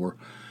of before,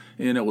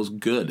 and it was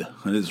good.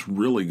 It is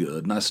really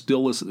good, and I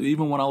still listen.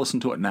 Even when I listen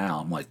to it now,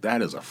 I'm like,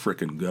 that is a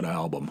freaking good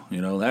album.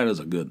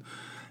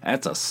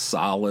 That's a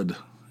solid,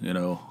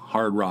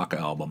 hard rock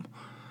album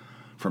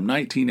from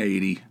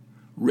 1980.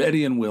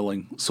 Ready and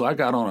Willing. So I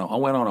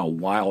went on a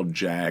wild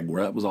jag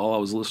where that was all I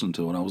was listening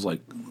to, and I was like,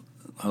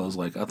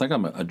 I think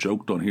I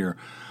joked on here.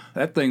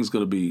 That thing's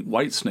going to be,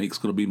 Whitesnake's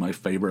going to be my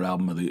favorite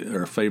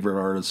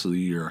favorite artist of the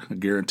year. I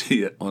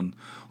guarantee it on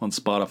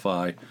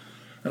Spotify.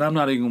 And I'm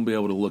not even going to be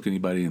able to look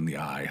anybody in the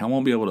eye. I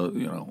won't be able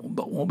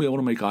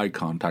to make eye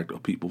contact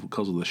with people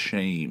because of the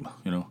shame,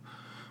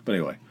 But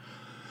anyway,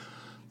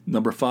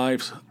 number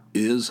 5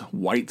 is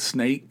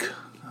Whitesnake.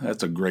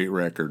 That's a great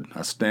record.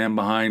 I stand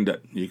behind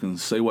it. You can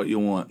say what you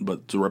want,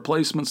 but The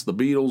Replacements, The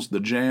Beatles, The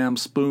Jam,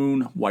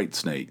 Spoon,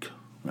 Whitesnake.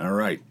 All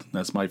right,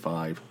 that's my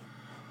 5.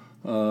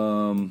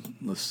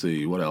 Let's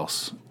see, what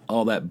else?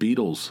 Oh, that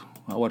Beatles.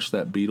 I watched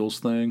that Beatles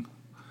thing.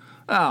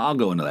 I'll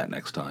go into that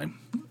next time.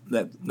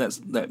 That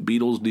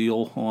Beatles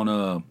deal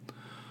on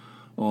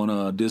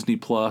Disney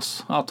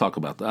Plus. I'll talk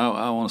about that.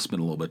 I want to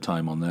spend a little bit of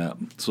time on that,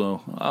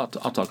 so I'll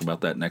talk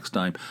about that next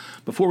time.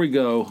 Before we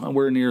go,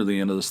 we're near the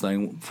end of this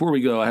thing. Before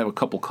we go, I have a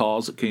couple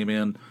calls that came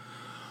in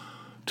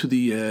to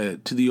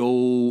the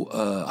old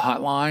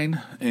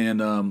hotline,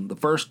 and the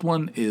first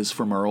one is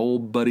from our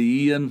old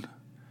buddy Ian.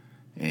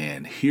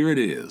 And here it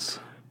is.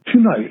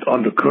 Tonight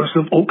on the Curse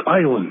of Oak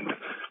Island,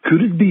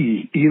 could it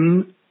be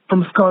Ian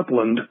from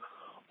Scotland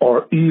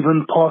or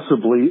even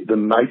possibly the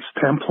Knights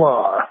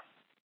Templar.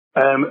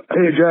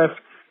 Hey, Jeff.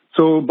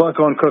 So back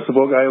on Curse of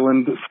Oak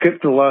Island,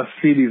 skipped the last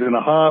series and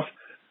a half.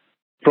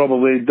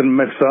 Probably didn't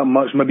miss that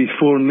much. Maybe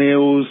 4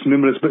 nails,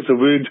 numerous bits of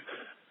wood.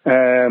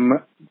 I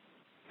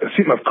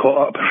seem to have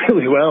caught up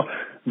really well.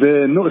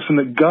 Noticing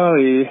that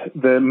Gary,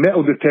 the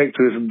metal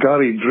detectorist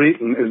Gary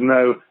Drayton, is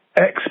now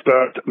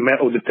expert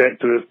metal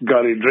detectorist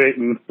Gary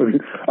Drayton.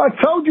 I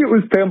told you it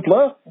was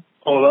Templar.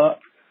 All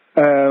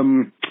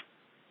that.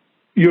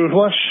 Your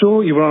last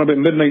show, you were on about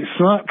midnight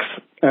snacks,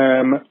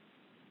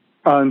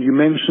 and you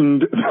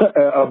mentioned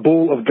a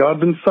bowl of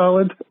garden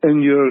salad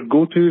in your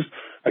go-tos.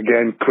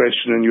 Again,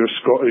 questioning your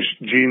Scottish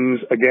genes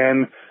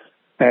again.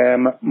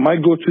 My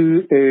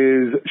go-to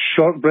is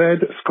shortbread,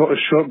 Scottish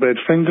shortbread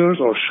fingers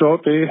or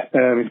shorty.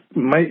 You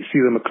might see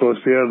them across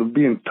there. They'll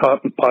be in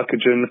tartan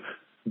packaging,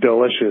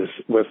 delicious,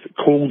 with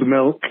cold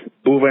milk,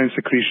 bovine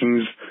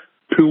secretions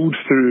pulled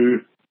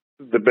through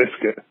the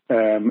biscuit.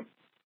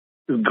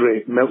 It's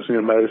great, melts in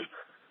your mouth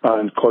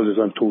and causes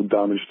untold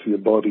damage to your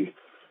body.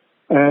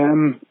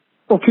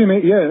 Okay,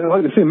 mate, yeah,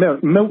 like I say,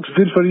 milk's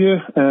good for you,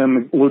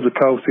 loads of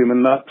calcium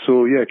in that,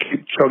 so yeah,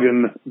 keep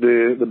chugging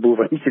the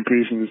bovine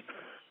secretions.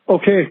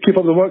 Okay, keep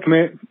up the work,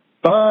 mate.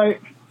 Bye.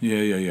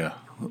 Yeah.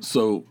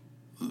 So,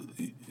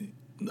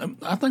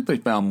 I think they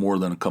found more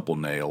than a couple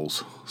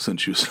nails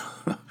since you.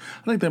 I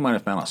think they might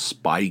have found a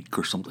spike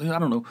or something. I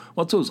don't know.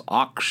 What's those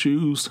ox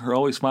shoes they're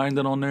always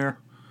finding on there?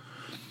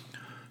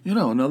 You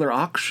know, another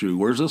ox shoe.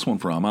 Where's this one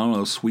from? I don't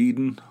know,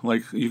 Sweden?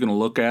 Like, you can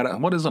look at it.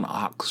 What is an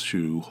ox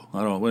shoe?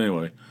 I don't know.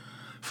 Anyway,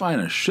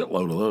 find a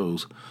shitload of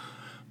those.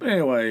 But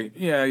anyway,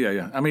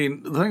 yeah. I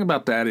mean, the thing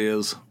about that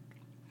is,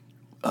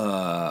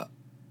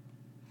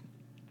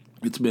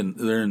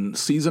 they're in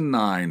season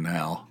 9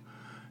 now,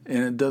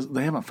 and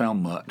they haven't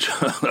found much.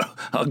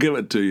 I'll give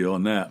it to you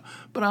on that.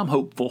 But I'm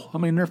hopeful. I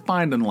mean, they're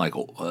finding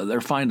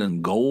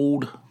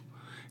gold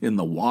in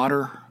the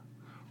water,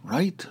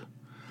 right?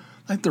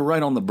 I think they're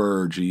right on the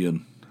verge,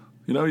 Ian.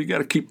 You know, you got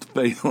to keep the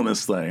faith on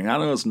this thing. I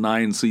know it's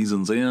 9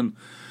 seasons in,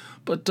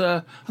 but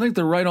I think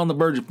they're right on the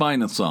verge of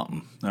finding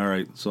something. All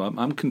right, so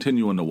I'm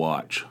continuing to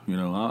watch. You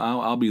know,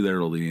 I'll be there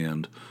till the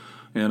end.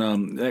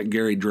 And that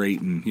Gary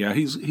Drayton, yeah,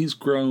 he's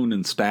grown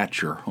in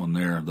stature on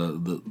there.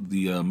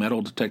 The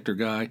metal detector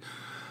guy.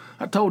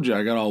 I told you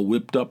I got all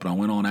whipped up, and I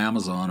went on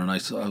Amazon, and I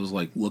was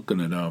like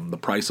looking at the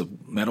price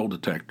of metal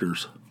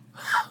detectors.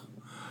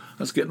 I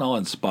was getting all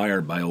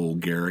inspired by old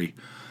Gary.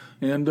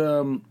 And,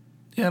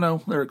 you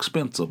know, they're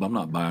expensive. I'm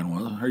not buying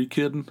one. Are you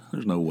kidding?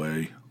 There's no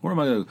way. Where am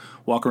I going to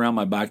walk around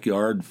my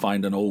backyard and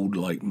find an old,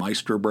 like,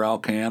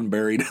 Meisterbrow can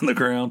buried in the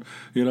ground,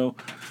 you know?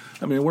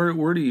 I mean, where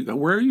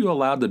are you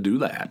allowed to do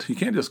that? You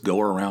can't just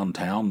go around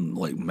town,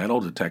 like,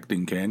 metal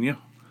detecting, can you?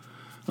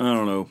 I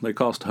don't know.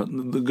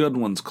 The good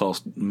ones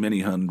cost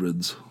many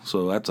hundreds,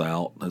 so that's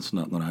out. That's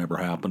not going to ever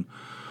happen.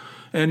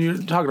 And you're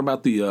talking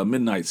about the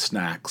midnight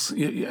snacks.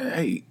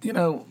 Hey, you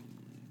know,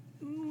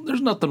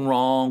 there's nothing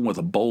wrong with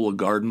a bowl of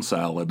garden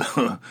salad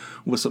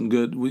with some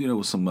good, you know,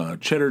 with some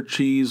cheddar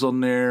cheese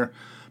on there,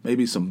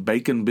 maybe some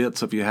bacon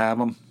bits if you have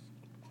them,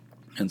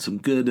 and some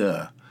good,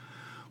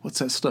 what's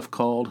that stuff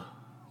called?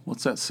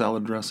 What's that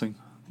salad dressing?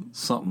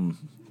 Something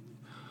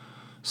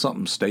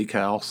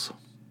steakhouse.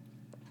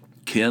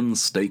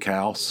 Ken's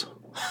Steakhouse.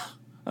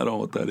 I don't know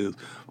what that is.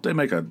 But they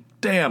make a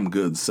damn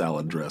good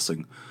salad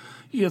dressing.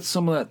 You get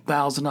some of that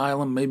Thousand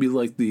Island, maybe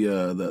like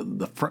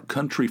the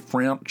country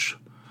French.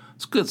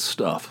 It's good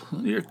stuff.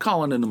 You're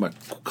calling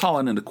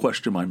into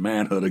question my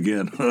manhood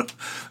again.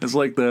 It's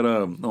like that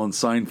on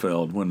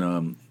Seinfeld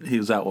when he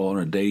was out on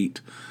a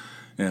date,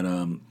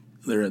 and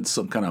they're at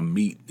some kind of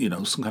meat, you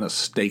know, some kind of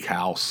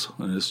steakhouse,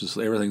 and it's just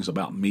everything's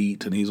about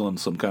meat, and he's on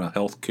some kind of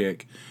health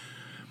kick,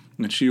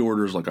 and she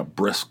orders like a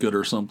brisket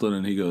or something,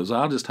 and he goes,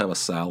 "I'll just have a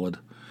salad,"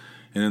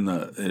 and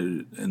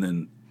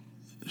then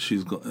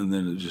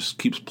it just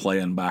keeps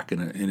playing back in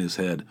his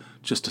head,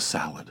 just a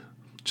salad.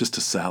 Just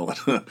a salad.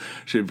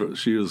 She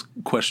was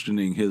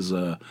questioning his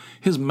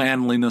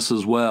manliness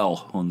as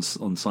well on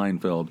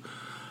Seinfeld.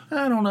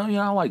 I don't know.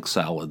 Yeah, I like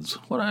salads.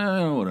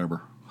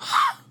 Whatever.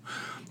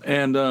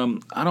 And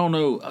I don't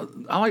know.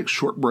 I like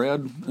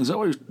shortbread. Is that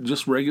what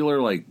just regular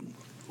like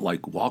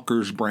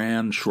Walker's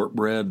brand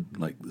shortbread?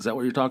 Like, is that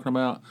what you're talking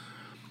about?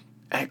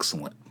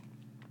 Excellent.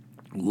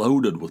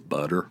 Loaded with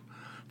butter.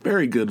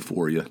 Very good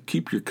for you.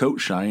 Keep your coat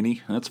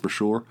shiny. That's for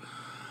sure.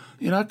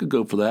 You know, I could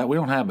go for that. We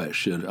don't have that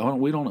shit.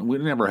 We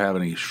never have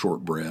any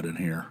shortbread in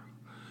here.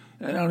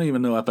 I don't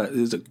even know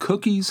is it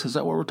cookies? Is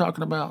that what we're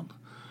talking about?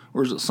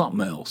 Or is it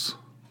something else?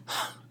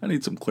 I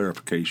need some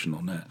clarification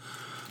on that.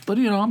 But,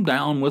 you know, I'm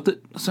down with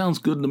it. Sounds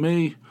good to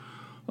me.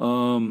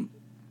 And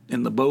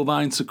the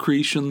bovine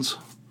secretions,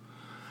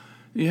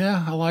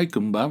 yeah, I like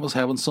them. But I was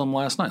having some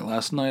last night.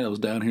 Last night I was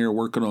down here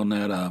working on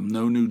that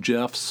No New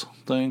Jeffs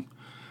thing.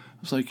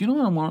 I was like, you know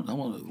what I want? I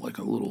want like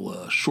a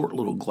little short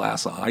little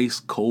glass of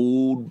ice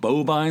cold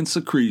bovine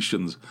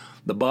secretions,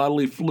 the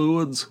bodily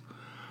fluids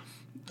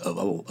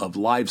of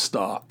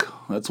livestock.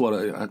 That's what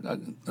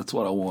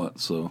I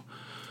want. So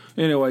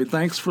anyway,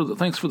 thanks for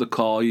the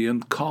call,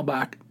 Ian. Call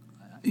back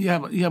you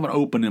have an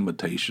open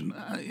invitation.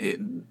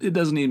 It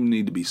doesn't even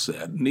need to be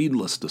said.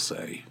 Needless to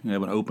say, you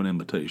have an open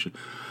invitation.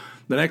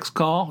 The next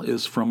call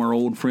is from our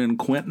old friend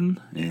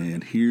Quentin,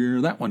 and here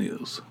that one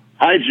is.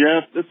 Hi,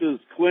 Jeff. This is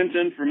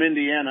Clinton from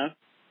Indiana.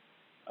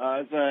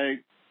 As I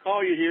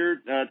call you here,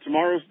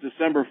 tomorrow's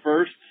December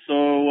 1st,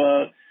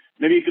 so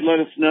maybe you could let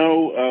us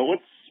know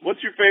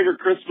what's your favorite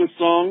Christmas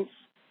songs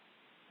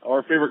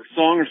or favorite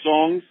song or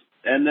songs,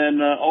 and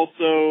then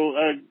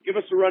also give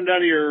us a rundown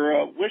of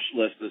your wish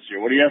list this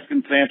year. What are you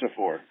asking Santa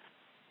for?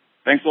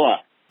 Thanks a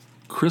lot.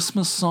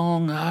 Christmas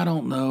song? I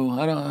don't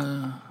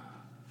know.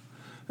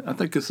 I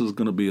think this is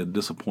going to be a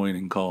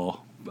disappointing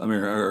call. I mean,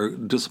 or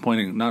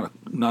disappointing, not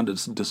a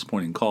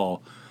disappointing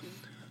call,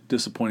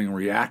 disappointing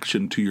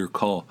reaction to your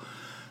call.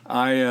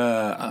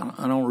 I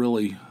don't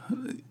really.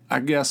 I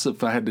guess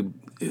if I had to,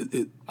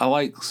 I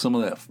like some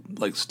of that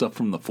like stuff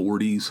from the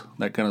 '40s,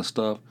 that kind of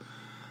stuff,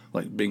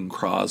 like Bing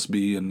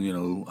Crosby and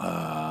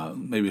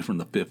maybe from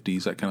the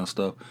 '50s, that kind of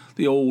stuff.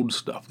 The old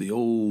stuff, I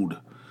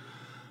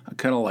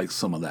kind of like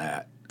some of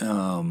that.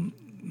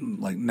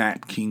 Like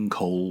Nat King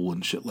Cole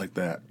and shit like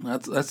that.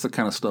 That's the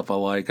kind of stuff I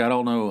like. I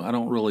don't know. I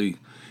don't really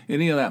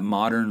any of that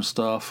modern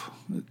stuff.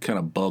 It kind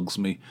of bugs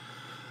me.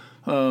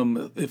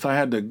 If I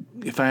had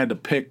to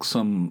pick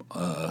some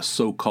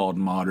so-called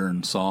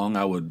modern song,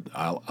 I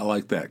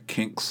like that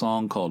Kinks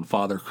song called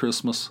Father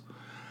Christmas.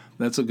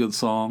 That's a good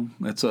song.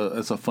 It's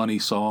a funny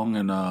song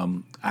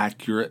and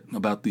accurate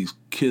about these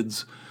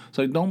kids. It's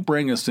like, don't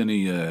bring us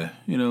any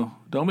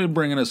don't be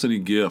bringing us any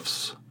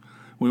gifts.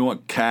 We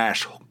want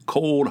cash.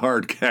 Cold,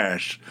 hard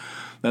cash.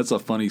 That's a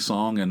funny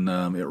song, and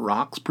it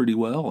rocks pretty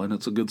well, and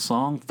it's a good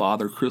song.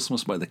 Father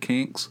Christmas by the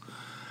Kinks.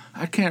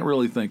 I can't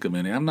really think of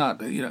any. I'm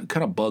not, it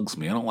kind of bugs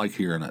me. I don't like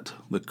hearing it.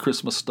 The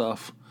Christmas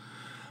stuff.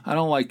 I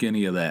don't like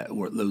any of that.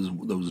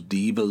 Those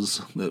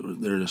divas,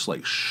 they're just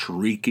like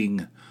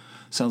shrieking.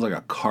 Sounds like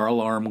a car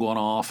alarm going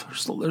off.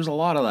 There's a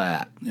lot of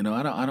that.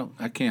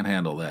 I can't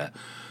handle that.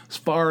 As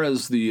far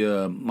as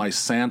my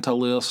Santa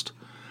list,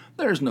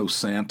 there's no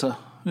Santa.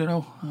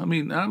 I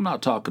mean, I'm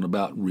not talking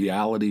about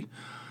reality.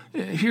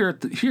 Here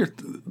at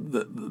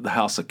the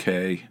House of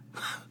K,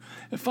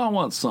 if I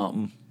want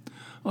something,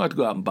 I have to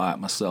go out and buy it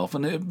myself.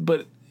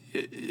 But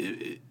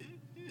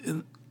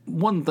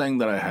one thing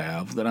that I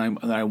have that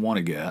I want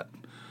to get,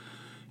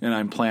 and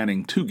I'm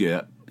planning to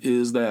get,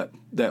 is that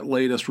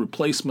latest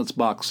Replacements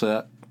box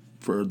set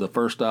for the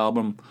first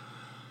album.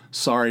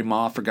 Sorry,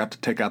 Ma, forgot to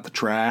take out the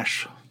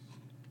trash.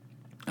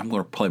 I'm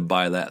going to probably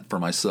buy that for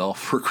myself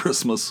for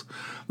Christmas.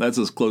 That's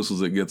as close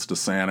as it gets to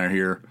Santa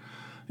here.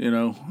 A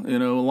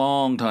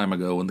long time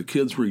ago when the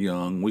kids were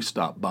young, we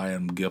stopped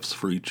buying gifts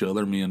for each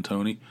other, me and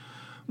Tony.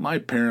 My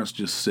parents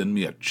just send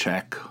me a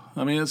check.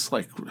 I mean, it's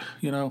like,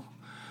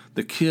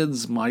 the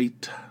kids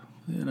might,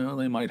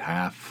 they might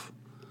have,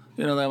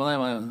 they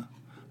might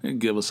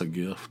give us a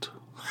gift.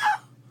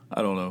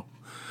 I don't know.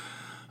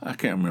 I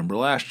can't remember.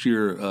 Last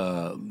year,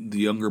 the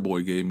younger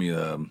boy gave me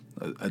a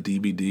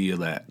DVD of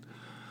that.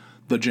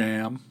 The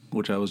Jam,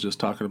 which I was just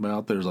talking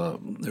about. There's a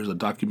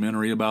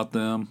documentary about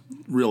them,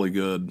 really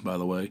good, by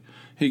the way.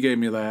 He gave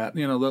me that.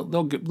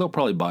 They'll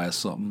probably buy us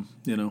something.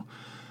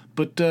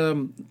 But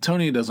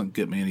Tony doesn't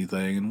get me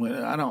anything,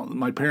 and I don't.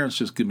 My parents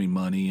just give me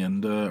money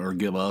and or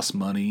give us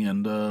money,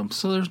 and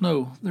so there's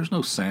no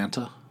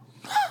Santa.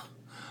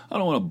 I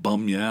don't want to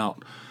bum you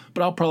out,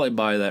 but I'll probably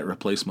buy that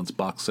Replacements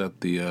box set.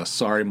 The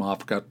Sorry Ma,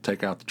 Forgot to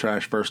Take Out the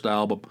Trash first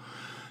album.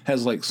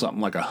 Has like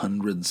something like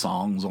 100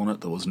 songs on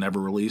it that was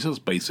never released. It's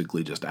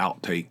basically just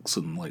outtakes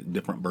and like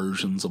different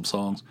versions of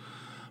songs.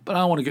 But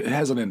I want to get. It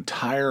has an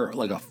entire,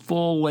 like a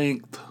full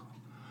length,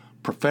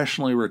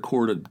 professionally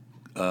recorded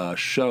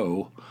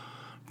show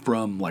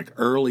from like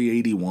early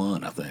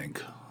 '81. I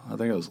think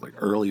it was like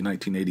early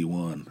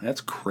 1981.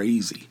 That's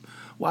crazy.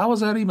 Why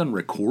was that even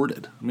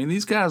recorded? I mean,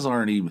 these guys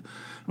aren't even.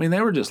 I mean,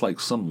 they were just like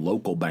some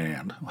local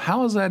band.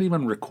 How is that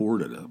even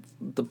recorded?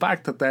 The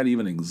fact that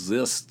even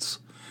exists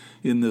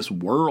in this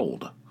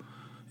world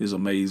is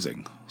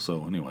amazing.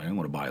 So anyway, I'm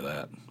going to buy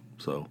that.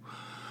 So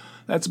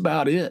that's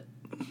about it.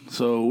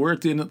 So we're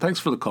at the end. Thanks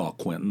for the call,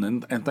 Quentin,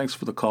 and thanks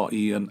for the call,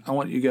 Ian. I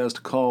want you guys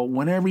to call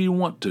whenever you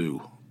want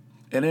to,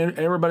 and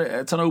everybody.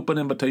 It's an open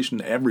invitation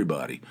to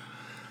everybody,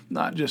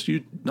 not just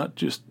you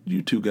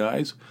two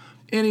guys.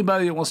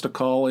 Anybody that wants to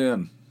call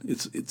in,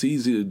 it's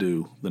easy to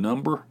do. The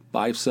number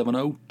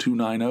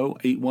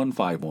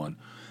 570-290-8151.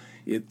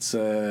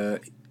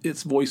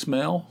 It's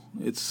voicemail.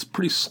 It's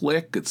pretty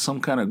slick. It's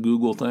some kind of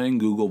Google thing,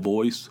 Google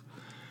Voice.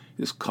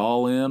 Just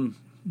call in,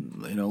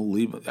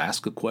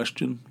 ask a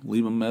question,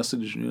 leave a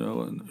message,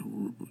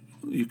 and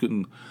you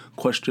can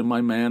question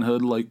my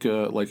manhood like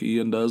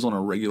Ian does on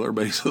a regular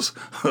basis,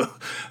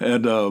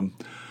 and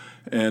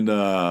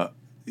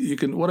you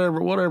can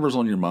whatever's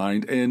on your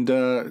mind, and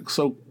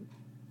so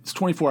it's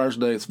 24 hours a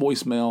day. It's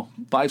voicemail.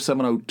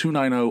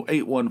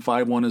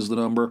 570-290-8151 is the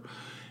number.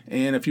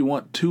 And if you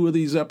want 2 of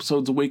these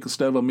episodes a week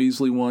instead of a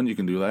measly one, you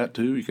can do that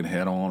too. You can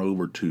head on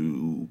over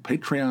to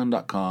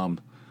patreon.com/JeffMeasley.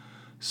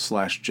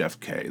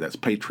 patreon.com/JeffK. That's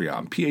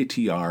Patreon,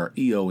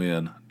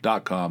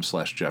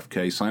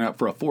 patreon.com/JeffK. Sign up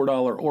for a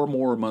 $4 or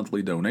more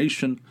monthly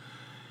donation.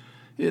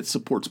 It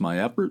supports my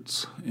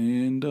efforts,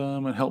 and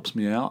it helps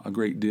me out a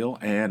great deal.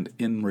 And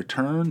in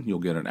return, you'll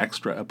get an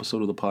extra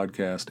episode of the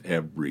podcast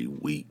every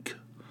week.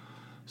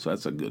 So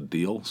that's a good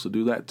deal. So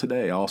do that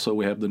today. Also,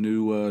 we have the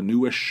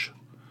newish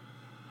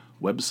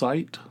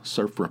website,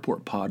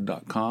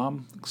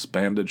 surfreportpod.com.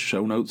 Expanded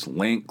show notes,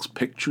 links,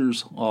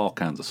 pictures, all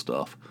kinds of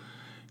stuff.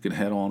 You can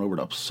head on over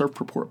to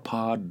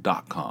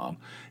surfreportpod.com.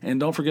 And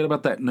don't forget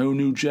about that No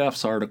New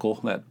Jeffs article,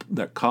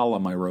 that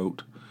column I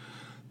wrote.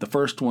 The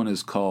first one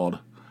is called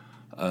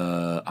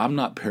I'm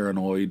Not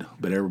Paranoid,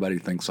 but Everybody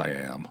Thinks I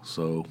Am.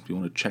 So if you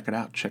want to check it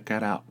out, check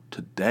that out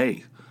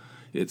today.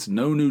 It's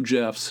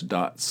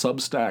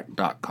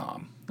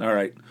nonewjeffs.substack.com. All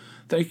right.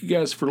 Thank you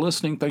guys for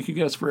listening. Thank you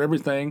guys for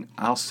everything.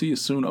 I'll see you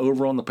soon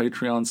over on the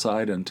Patreon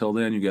side. Until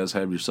then, you guys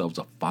have yourselves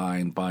a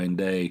fine, fine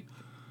day.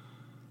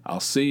 I'll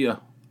see you.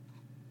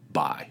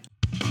 Bye.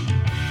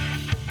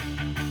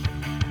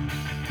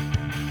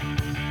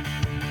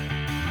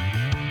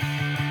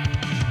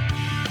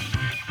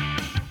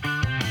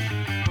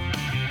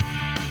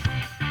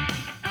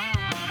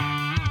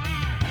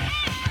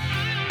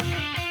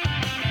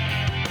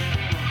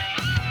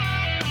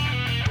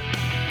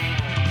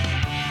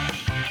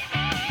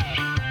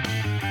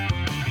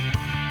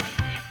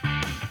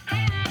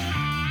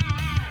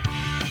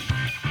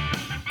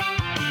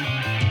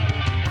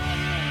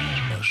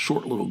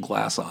 Short little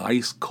glass of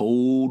ice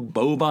cold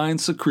bovine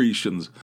secretions.